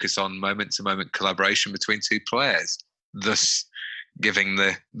focus on moment-to-moment collaboration between 2 players, thus giving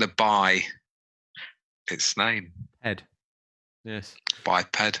the bi its name. Head. Yes.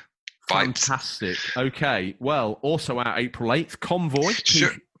 Biped. Fantastic. Okay. Well, also out April 8th, Convoy.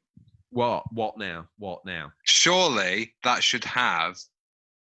 What now? Surely that should have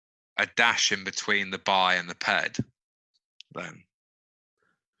a dash in between the bi and the ped, then.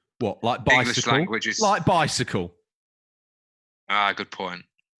 What, like bicycle? English language is... Like bicycle. Good point.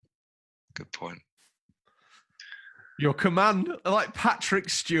 Your command, like Patrick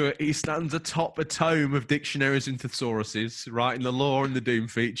Stewart, he stands atop a tome of dictionaries and thesauruses, writing the lore and the Doom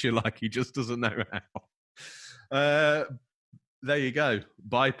feature like he just doesn't know how. There you go.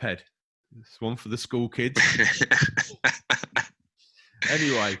 Biped. This one for the school kids.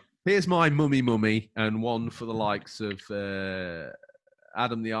 Anyway, here's my mummy and one for the likes of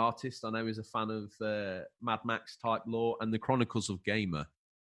Adam the Artist. I know he's a fan of Mad Max type lore and the Chronicles of Gamer.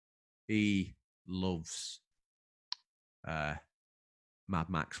 He loves Mad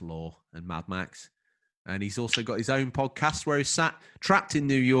Max lore and Mad Max. And he's also got his own podcast where he's sat trapped in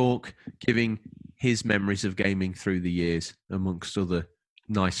New York, giving his memories of gaming through the years, amongst other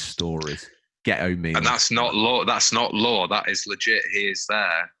nice stories. Ghetto meals. And that's not law. That's not law. That is legit. He is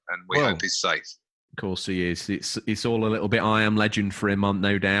there, and we hope he's safe. Of course he is. It's all a little bit I Am Legend for him,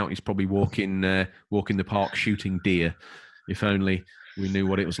 no doubt. He's probably walking the park shooting deer. If only we knew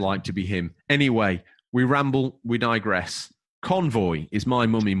what it was like to be him. Anyway, we ramble, we digress. Convoy is My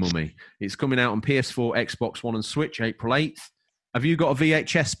Mummy. It's coming out on PS4, Xbox One and Switch, April 8th. Have you got a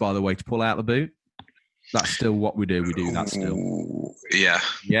VHS, by the way, to pull out the boot? That's still what we do. We do that still. Yeah.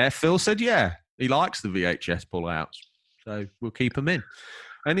 Yeah, Phil said yeah. He likes the VHS pullouts. So we'll keep them in.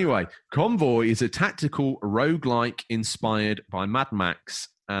 Anyway, Convoy is a tactical roguelike inspired by Mad Max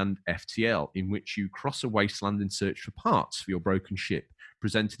and FTL, in which you cross a wasteland in search for parts for your broken ship.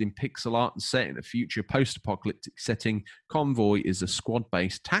 Presented in pixel art and set in a future post-apocalyptic setting, Convoy is a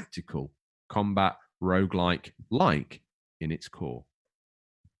squad-based tactical combat roguelike in its core.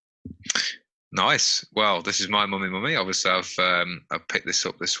 Nice. Well, this is My Mummy. Obviously, I've picked this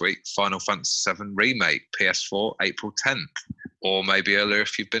up this week. Final Fantasy VII Remake, PS4, April 10th, or maybe earlier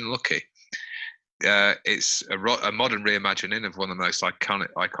if you've been lucky. It's a modern reimagining of one of the most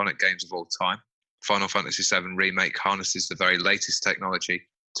iconic games of all time. Final Fantasy VII Remake harnesses the very latest technology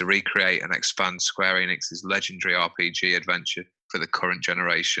to recreate and expand Square Enix's legendary RPG adventure for the current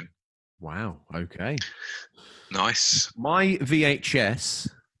generation. Wow. Okay. Nice. My VHS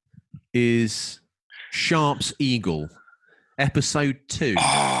is Sharp's Eagle, episode 2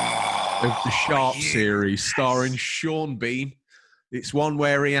 of the Sharp series, starring Sean Bean. It's one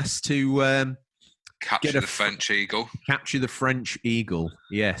where he has to capture the French eagle. Capture the French eagle.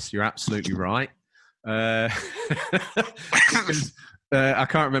 Yes, you're absolutely right. I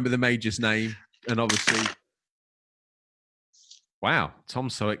can't remember the major's name, and obviously, wow,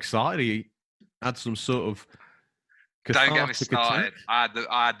 Tom's so excited. He had some sort of. Don't get me started. I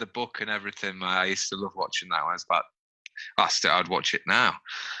had the book and everything. I used to love watching that when I was about. I'd watch it now.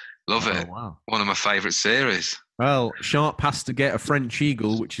 Love it. Wow. One of my favourite series. Well, Sharp has to get a French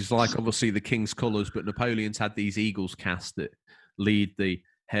eagle, which is like obviously the king's colours, but Napoleon's had these eagles cast that lead the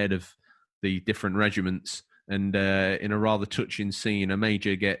head of the different regiments. And in a rather touching scene, a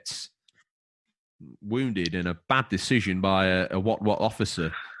major gets wounded in a bad decision by a what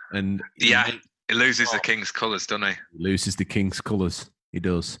officer. And he loses the king's colours, doesn't he? He loses the king's colours. He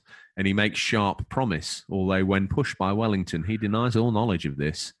does. And he makes Sharp promise, although when pushed by Wellington, he denies all knowledge of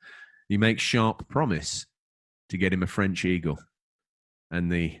this. He makes Sharp promise to get him a French eagle. And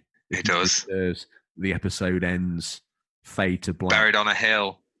the episode ends, fade to black. Buried on a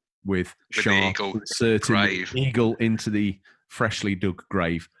hill. With Sharp inserting the eagle into the freshly dug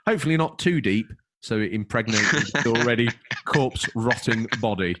grave. Hopefully not too deep, so it impregnates the already corpse rotting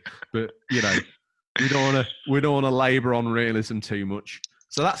body. But you know, we don't want to labour on realism too much.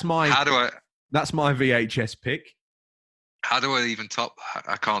 So that's my VHS pick. How do I even top?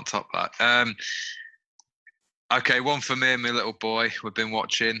 I can't top that. Okay, one for me and my little boy. We've been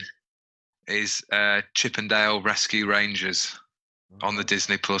watching is Chippendale Rescue Rangers. On the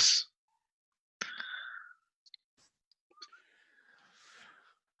Disney Plus.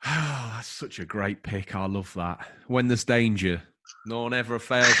 Oh, that's such a great pick. I love that. When there's danger, no one ever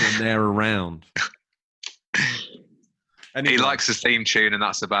fails when they're around. Anyway, he likes the theme tune, and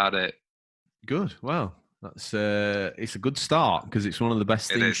that's about it. Good. Well, that's it's a good start because it's one of the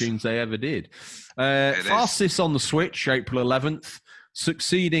best theme tunes they ever did. Tharsis on the Switch, April 11th.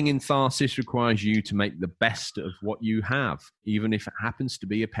 Succeeding in Tharsis requires you to make the best of what you have, even if it happens to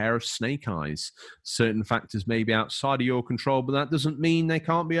be a pair of snake eyes. Certain factors may be outside of your control, but that doesn't mean they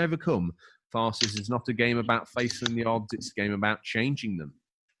can't be overcome. Tharsis is not a game about facing the odds, it's a game about changing them.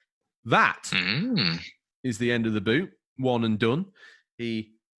 That is the end of the boot. One and done.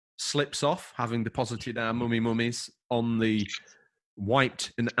 He slips off, having deposited our mummies on the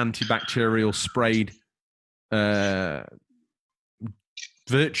wiped and antibacterial sprayed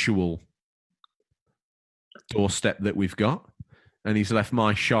virtual doorstep that we've got, and he's left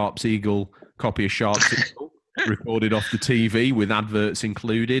my Sharp's Eagle copy of Sharp's Eagle recorded off the TV with adverts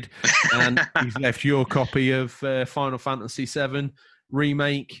included, and he's left your copy of Final Fantasy VII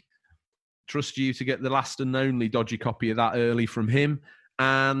Remake. Trust you to get the last and only dodgy copy of that early from him,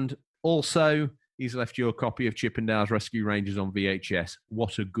 and also he's left your copy of Chippendale's Rescue Rangers on VHS.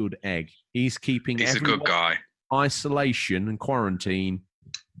 What a good egg. He's keeping a good guy. Isolation and quarantine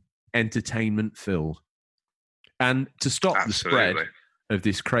entertainment filled. And to stop the spread of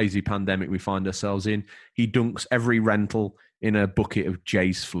this crazy pandemic we find ourselves in, he dunks every rental in a bucket of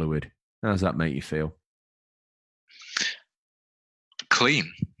J's fluid. How does that make you feel?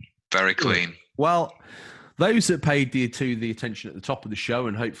 clean, very clean. Well, those that paid the attention at the top of the show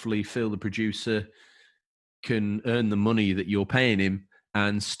and hopefully feel the producer can earn the money that you're paying him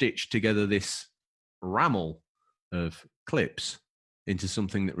and stitch together this rammel of clips into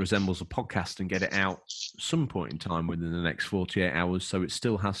something that resembles a podcast and get it out some point in time within the next 48 hours so it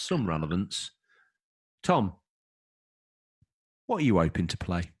still has some relevance. Tom, what are you hoping to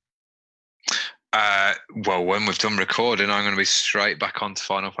play? Well, when we've done recording, I'm going to be straight back onto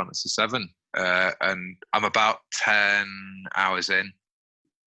Final Fantasy VII. And I'm about 10 hours in.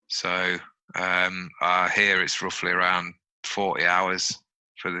 So here it's roughly around 40 hours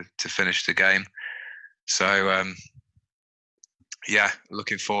to finish the game. So,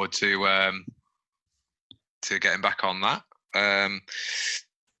 looking forward to getting back on that.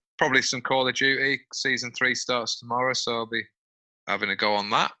 Probably some Call of Duty. Season 3 starts tomorrow, so I'll be having a go on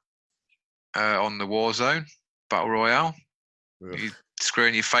that. On the Warzone Battle Royale. Ugh. You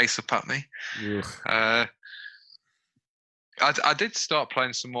screwing your face up at me. I did start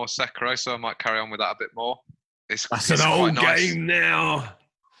playing some more Sekiro, so I might carry on with that a bit more. That's an old game now.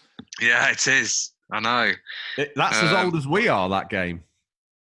 Yeah, it is. I know. That's as old as we are, that game.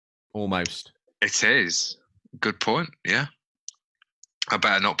 Almost. It is. Good point, yeah. I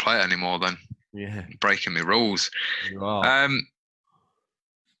better not play it anymore then. Yeah. Breaking my rules. You are.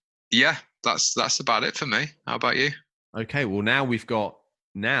 Yeah, that's about it for me. How about you? Okay, well now we've got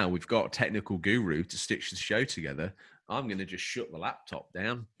a technical guru to stitch the show together. I'm going to just shut the laptop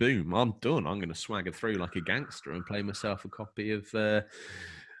down. Boom, I'm done. I'm going to swagger through like a gangster and play myself a copy of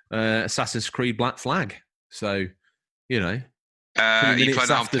Assassin's Creed Black Flag. So, you know, 2 minutes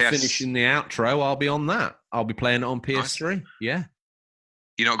after finishing the outro, I'll be on that. I'll be playing it on PS3. Nice. Yeah.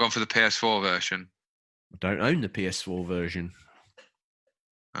 You're not gone for the PS4 version? I don't own the PS4 version.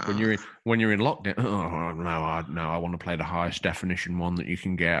 When you're in lockdown, I want to play the highest definition one that you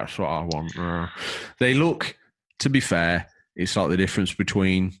can get. That's what I want. They look, to be fair, it's like the difference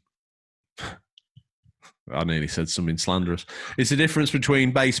between. I nearly said something slanderous. It's the difference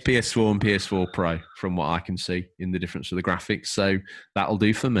between base PS4 and PS4 Pro, from what I can see in the difference of the graphics. So that'll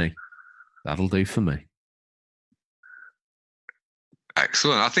do for me.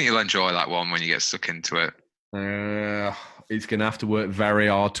 Excellent. I think you'll enjoy that one when you get stuck into it. It's going to have to work very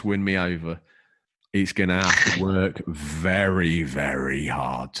hard to win me over. It's going to have to work very, very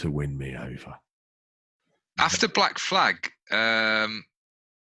hard to win me over. After Black Flag,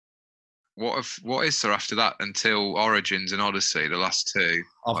 what is there after that until Origins and Odyssey, the last two,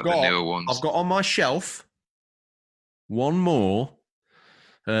 the newer ones? I've got on my shelf one more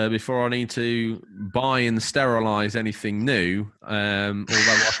before I need to buy and sterilise anything new. Although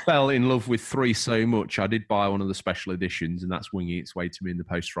I fell in love with 3 so much, I did buy one of the special editions, and that's winging its way to me in the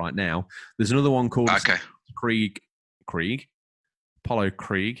post right now. There's another one called Assassin's Creed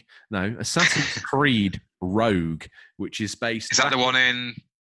Rogue, which is based... Is that the one in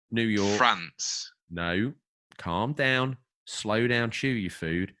New York? France? No. Calm down. Slow down. Chew your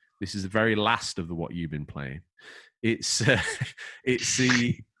food. This is the very last of what you've been playing. It's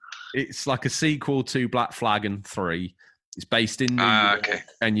like a sequel to Black Flag and 3. It's based in New York,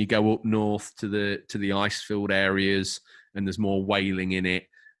 and you go up north to the ice-filled areas, and there's more whaling in it.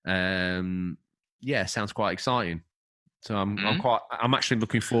 Sounds quite exciting. So I'm actually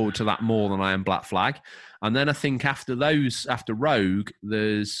looking forward to that more than I am Black Flag. And then I think after Rogue,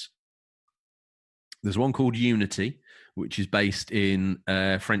 there's one called Unity, which is based in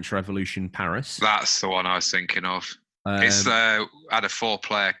French Revolution Paris. That's the one I was thinking of. It's had a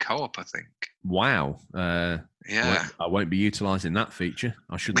 4-player co-op, I think. Wow. Yeah. I won't be utilising that feature.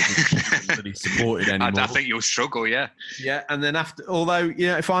 I shouldn't be supported anymore. I think you'll struggle, yeah. Yeah, and then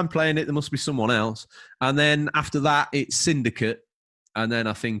if I'm playing it, there must be someone else. And then after that, it's Syndicate. And then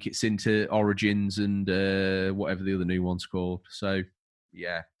I think it's into Origins and whatever the other new one's called. So,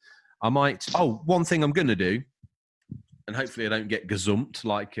 yeah. I might... Oh, one thing I'm going to do, and hopefully I don't get gazumped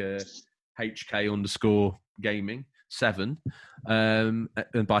like HK_gaming 7, and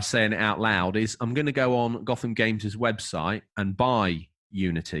by saying it out loud, is I'm going to go on Gotham Games' website and buy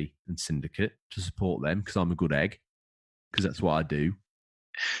Unity and Syndicate to support them, because I'm a good egg, because that's what I do.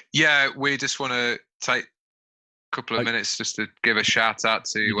 Yeah, we just want to take a couple of minutes just to give a shout out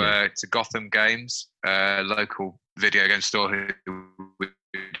to Gotham Games, local video game store who we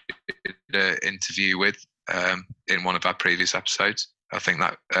did an interview with in one of our previous episodes. I think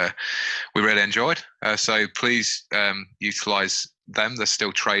that we really enjoyed. So please utilise them. They're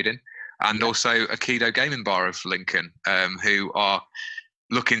still trading. And also Aikido Gaming Bar of Lincoln, who are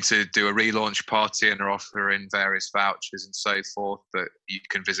looking to do a relaunch party and are offering various vouchers and so forth that you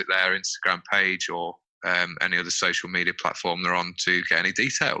can visit their Instagram page or any other social media platform they're on to get any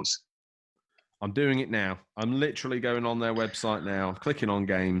details. I'm doing it now. I'm literally going on their website now. I'm clicking on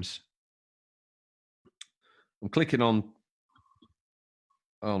games. I'm clicking on...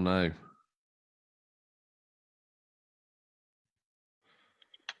 Oh, no.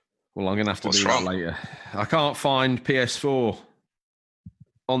 Well, I'm going to have to do that later. I can't find PS4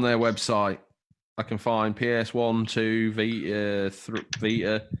 on their website. I can find PS1, 2,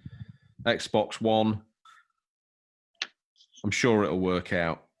 Vita, Xbox One. I'm sure it'll work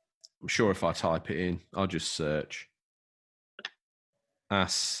out. I'm sure if I type it in, I'll just search.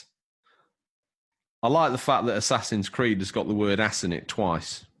 Ass. I like the fact that Assassin's Creed has got the word ass in it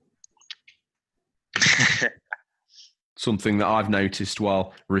twice. Something that I've noticed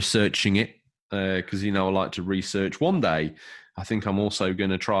while researching it, because, I like to research. One day, I think I'm also going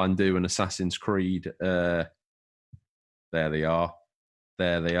to try and do an Assassin's Creed. There they are.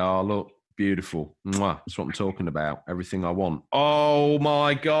 There they are. Look, beautiful. Mwah. That's what I'm talking about. Everything I want. Oh,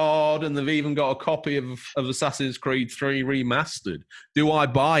 my God. And they've even got a copy of Assassin's Creed 3 Remastered. Do I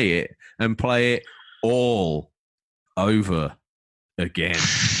buy it and play it all over again?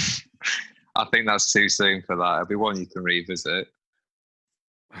 I think that's too soon for that. It'll be one you can revisit.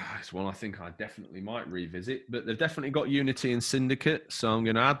 It's one I think I definitely might revisit, but they've definitely got Unity and Syndicate, so I'm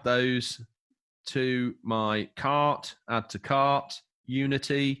going to add those to my cart. Add to cart.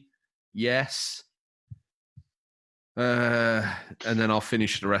 Unity, yes. And then I'll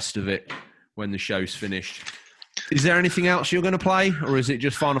finish the rest of it when the show's finished. Is there anything else you're going to play, or is it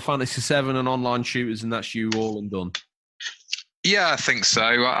just Final Fantasy VII and online shooters, and that's you all and done? Yeah, I think so.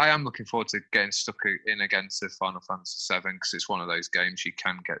 I am looking forward to getting stuck in again to Final Fantasy VII because it's one of those games you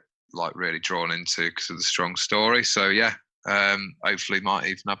can get really drawn into because of the strong story. So yeah, hopefully might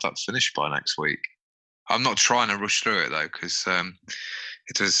even have that finished by next week. I'm not trying to rush through it though because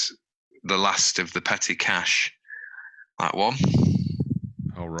it is the last of the petty cash. That one.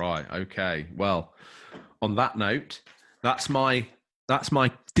 All right. Okay. Well, on that note, that's my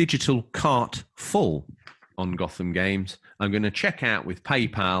digital cart full on Gotham Games. I'm going to check out with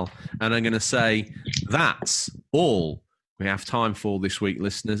PayPal and I'm going to say that's all we have time for this week,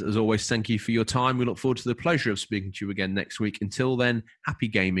 listeners. As always, thank you for your time. We look forward to the pleasure of speaking to you again next week. Until then, happy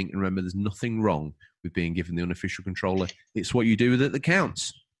gaming. And remember, there's nothing wrong with being given the unofficial controller. It's what you do with it that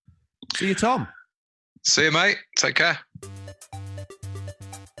counts. See you, Tom. See you, mate. Take care.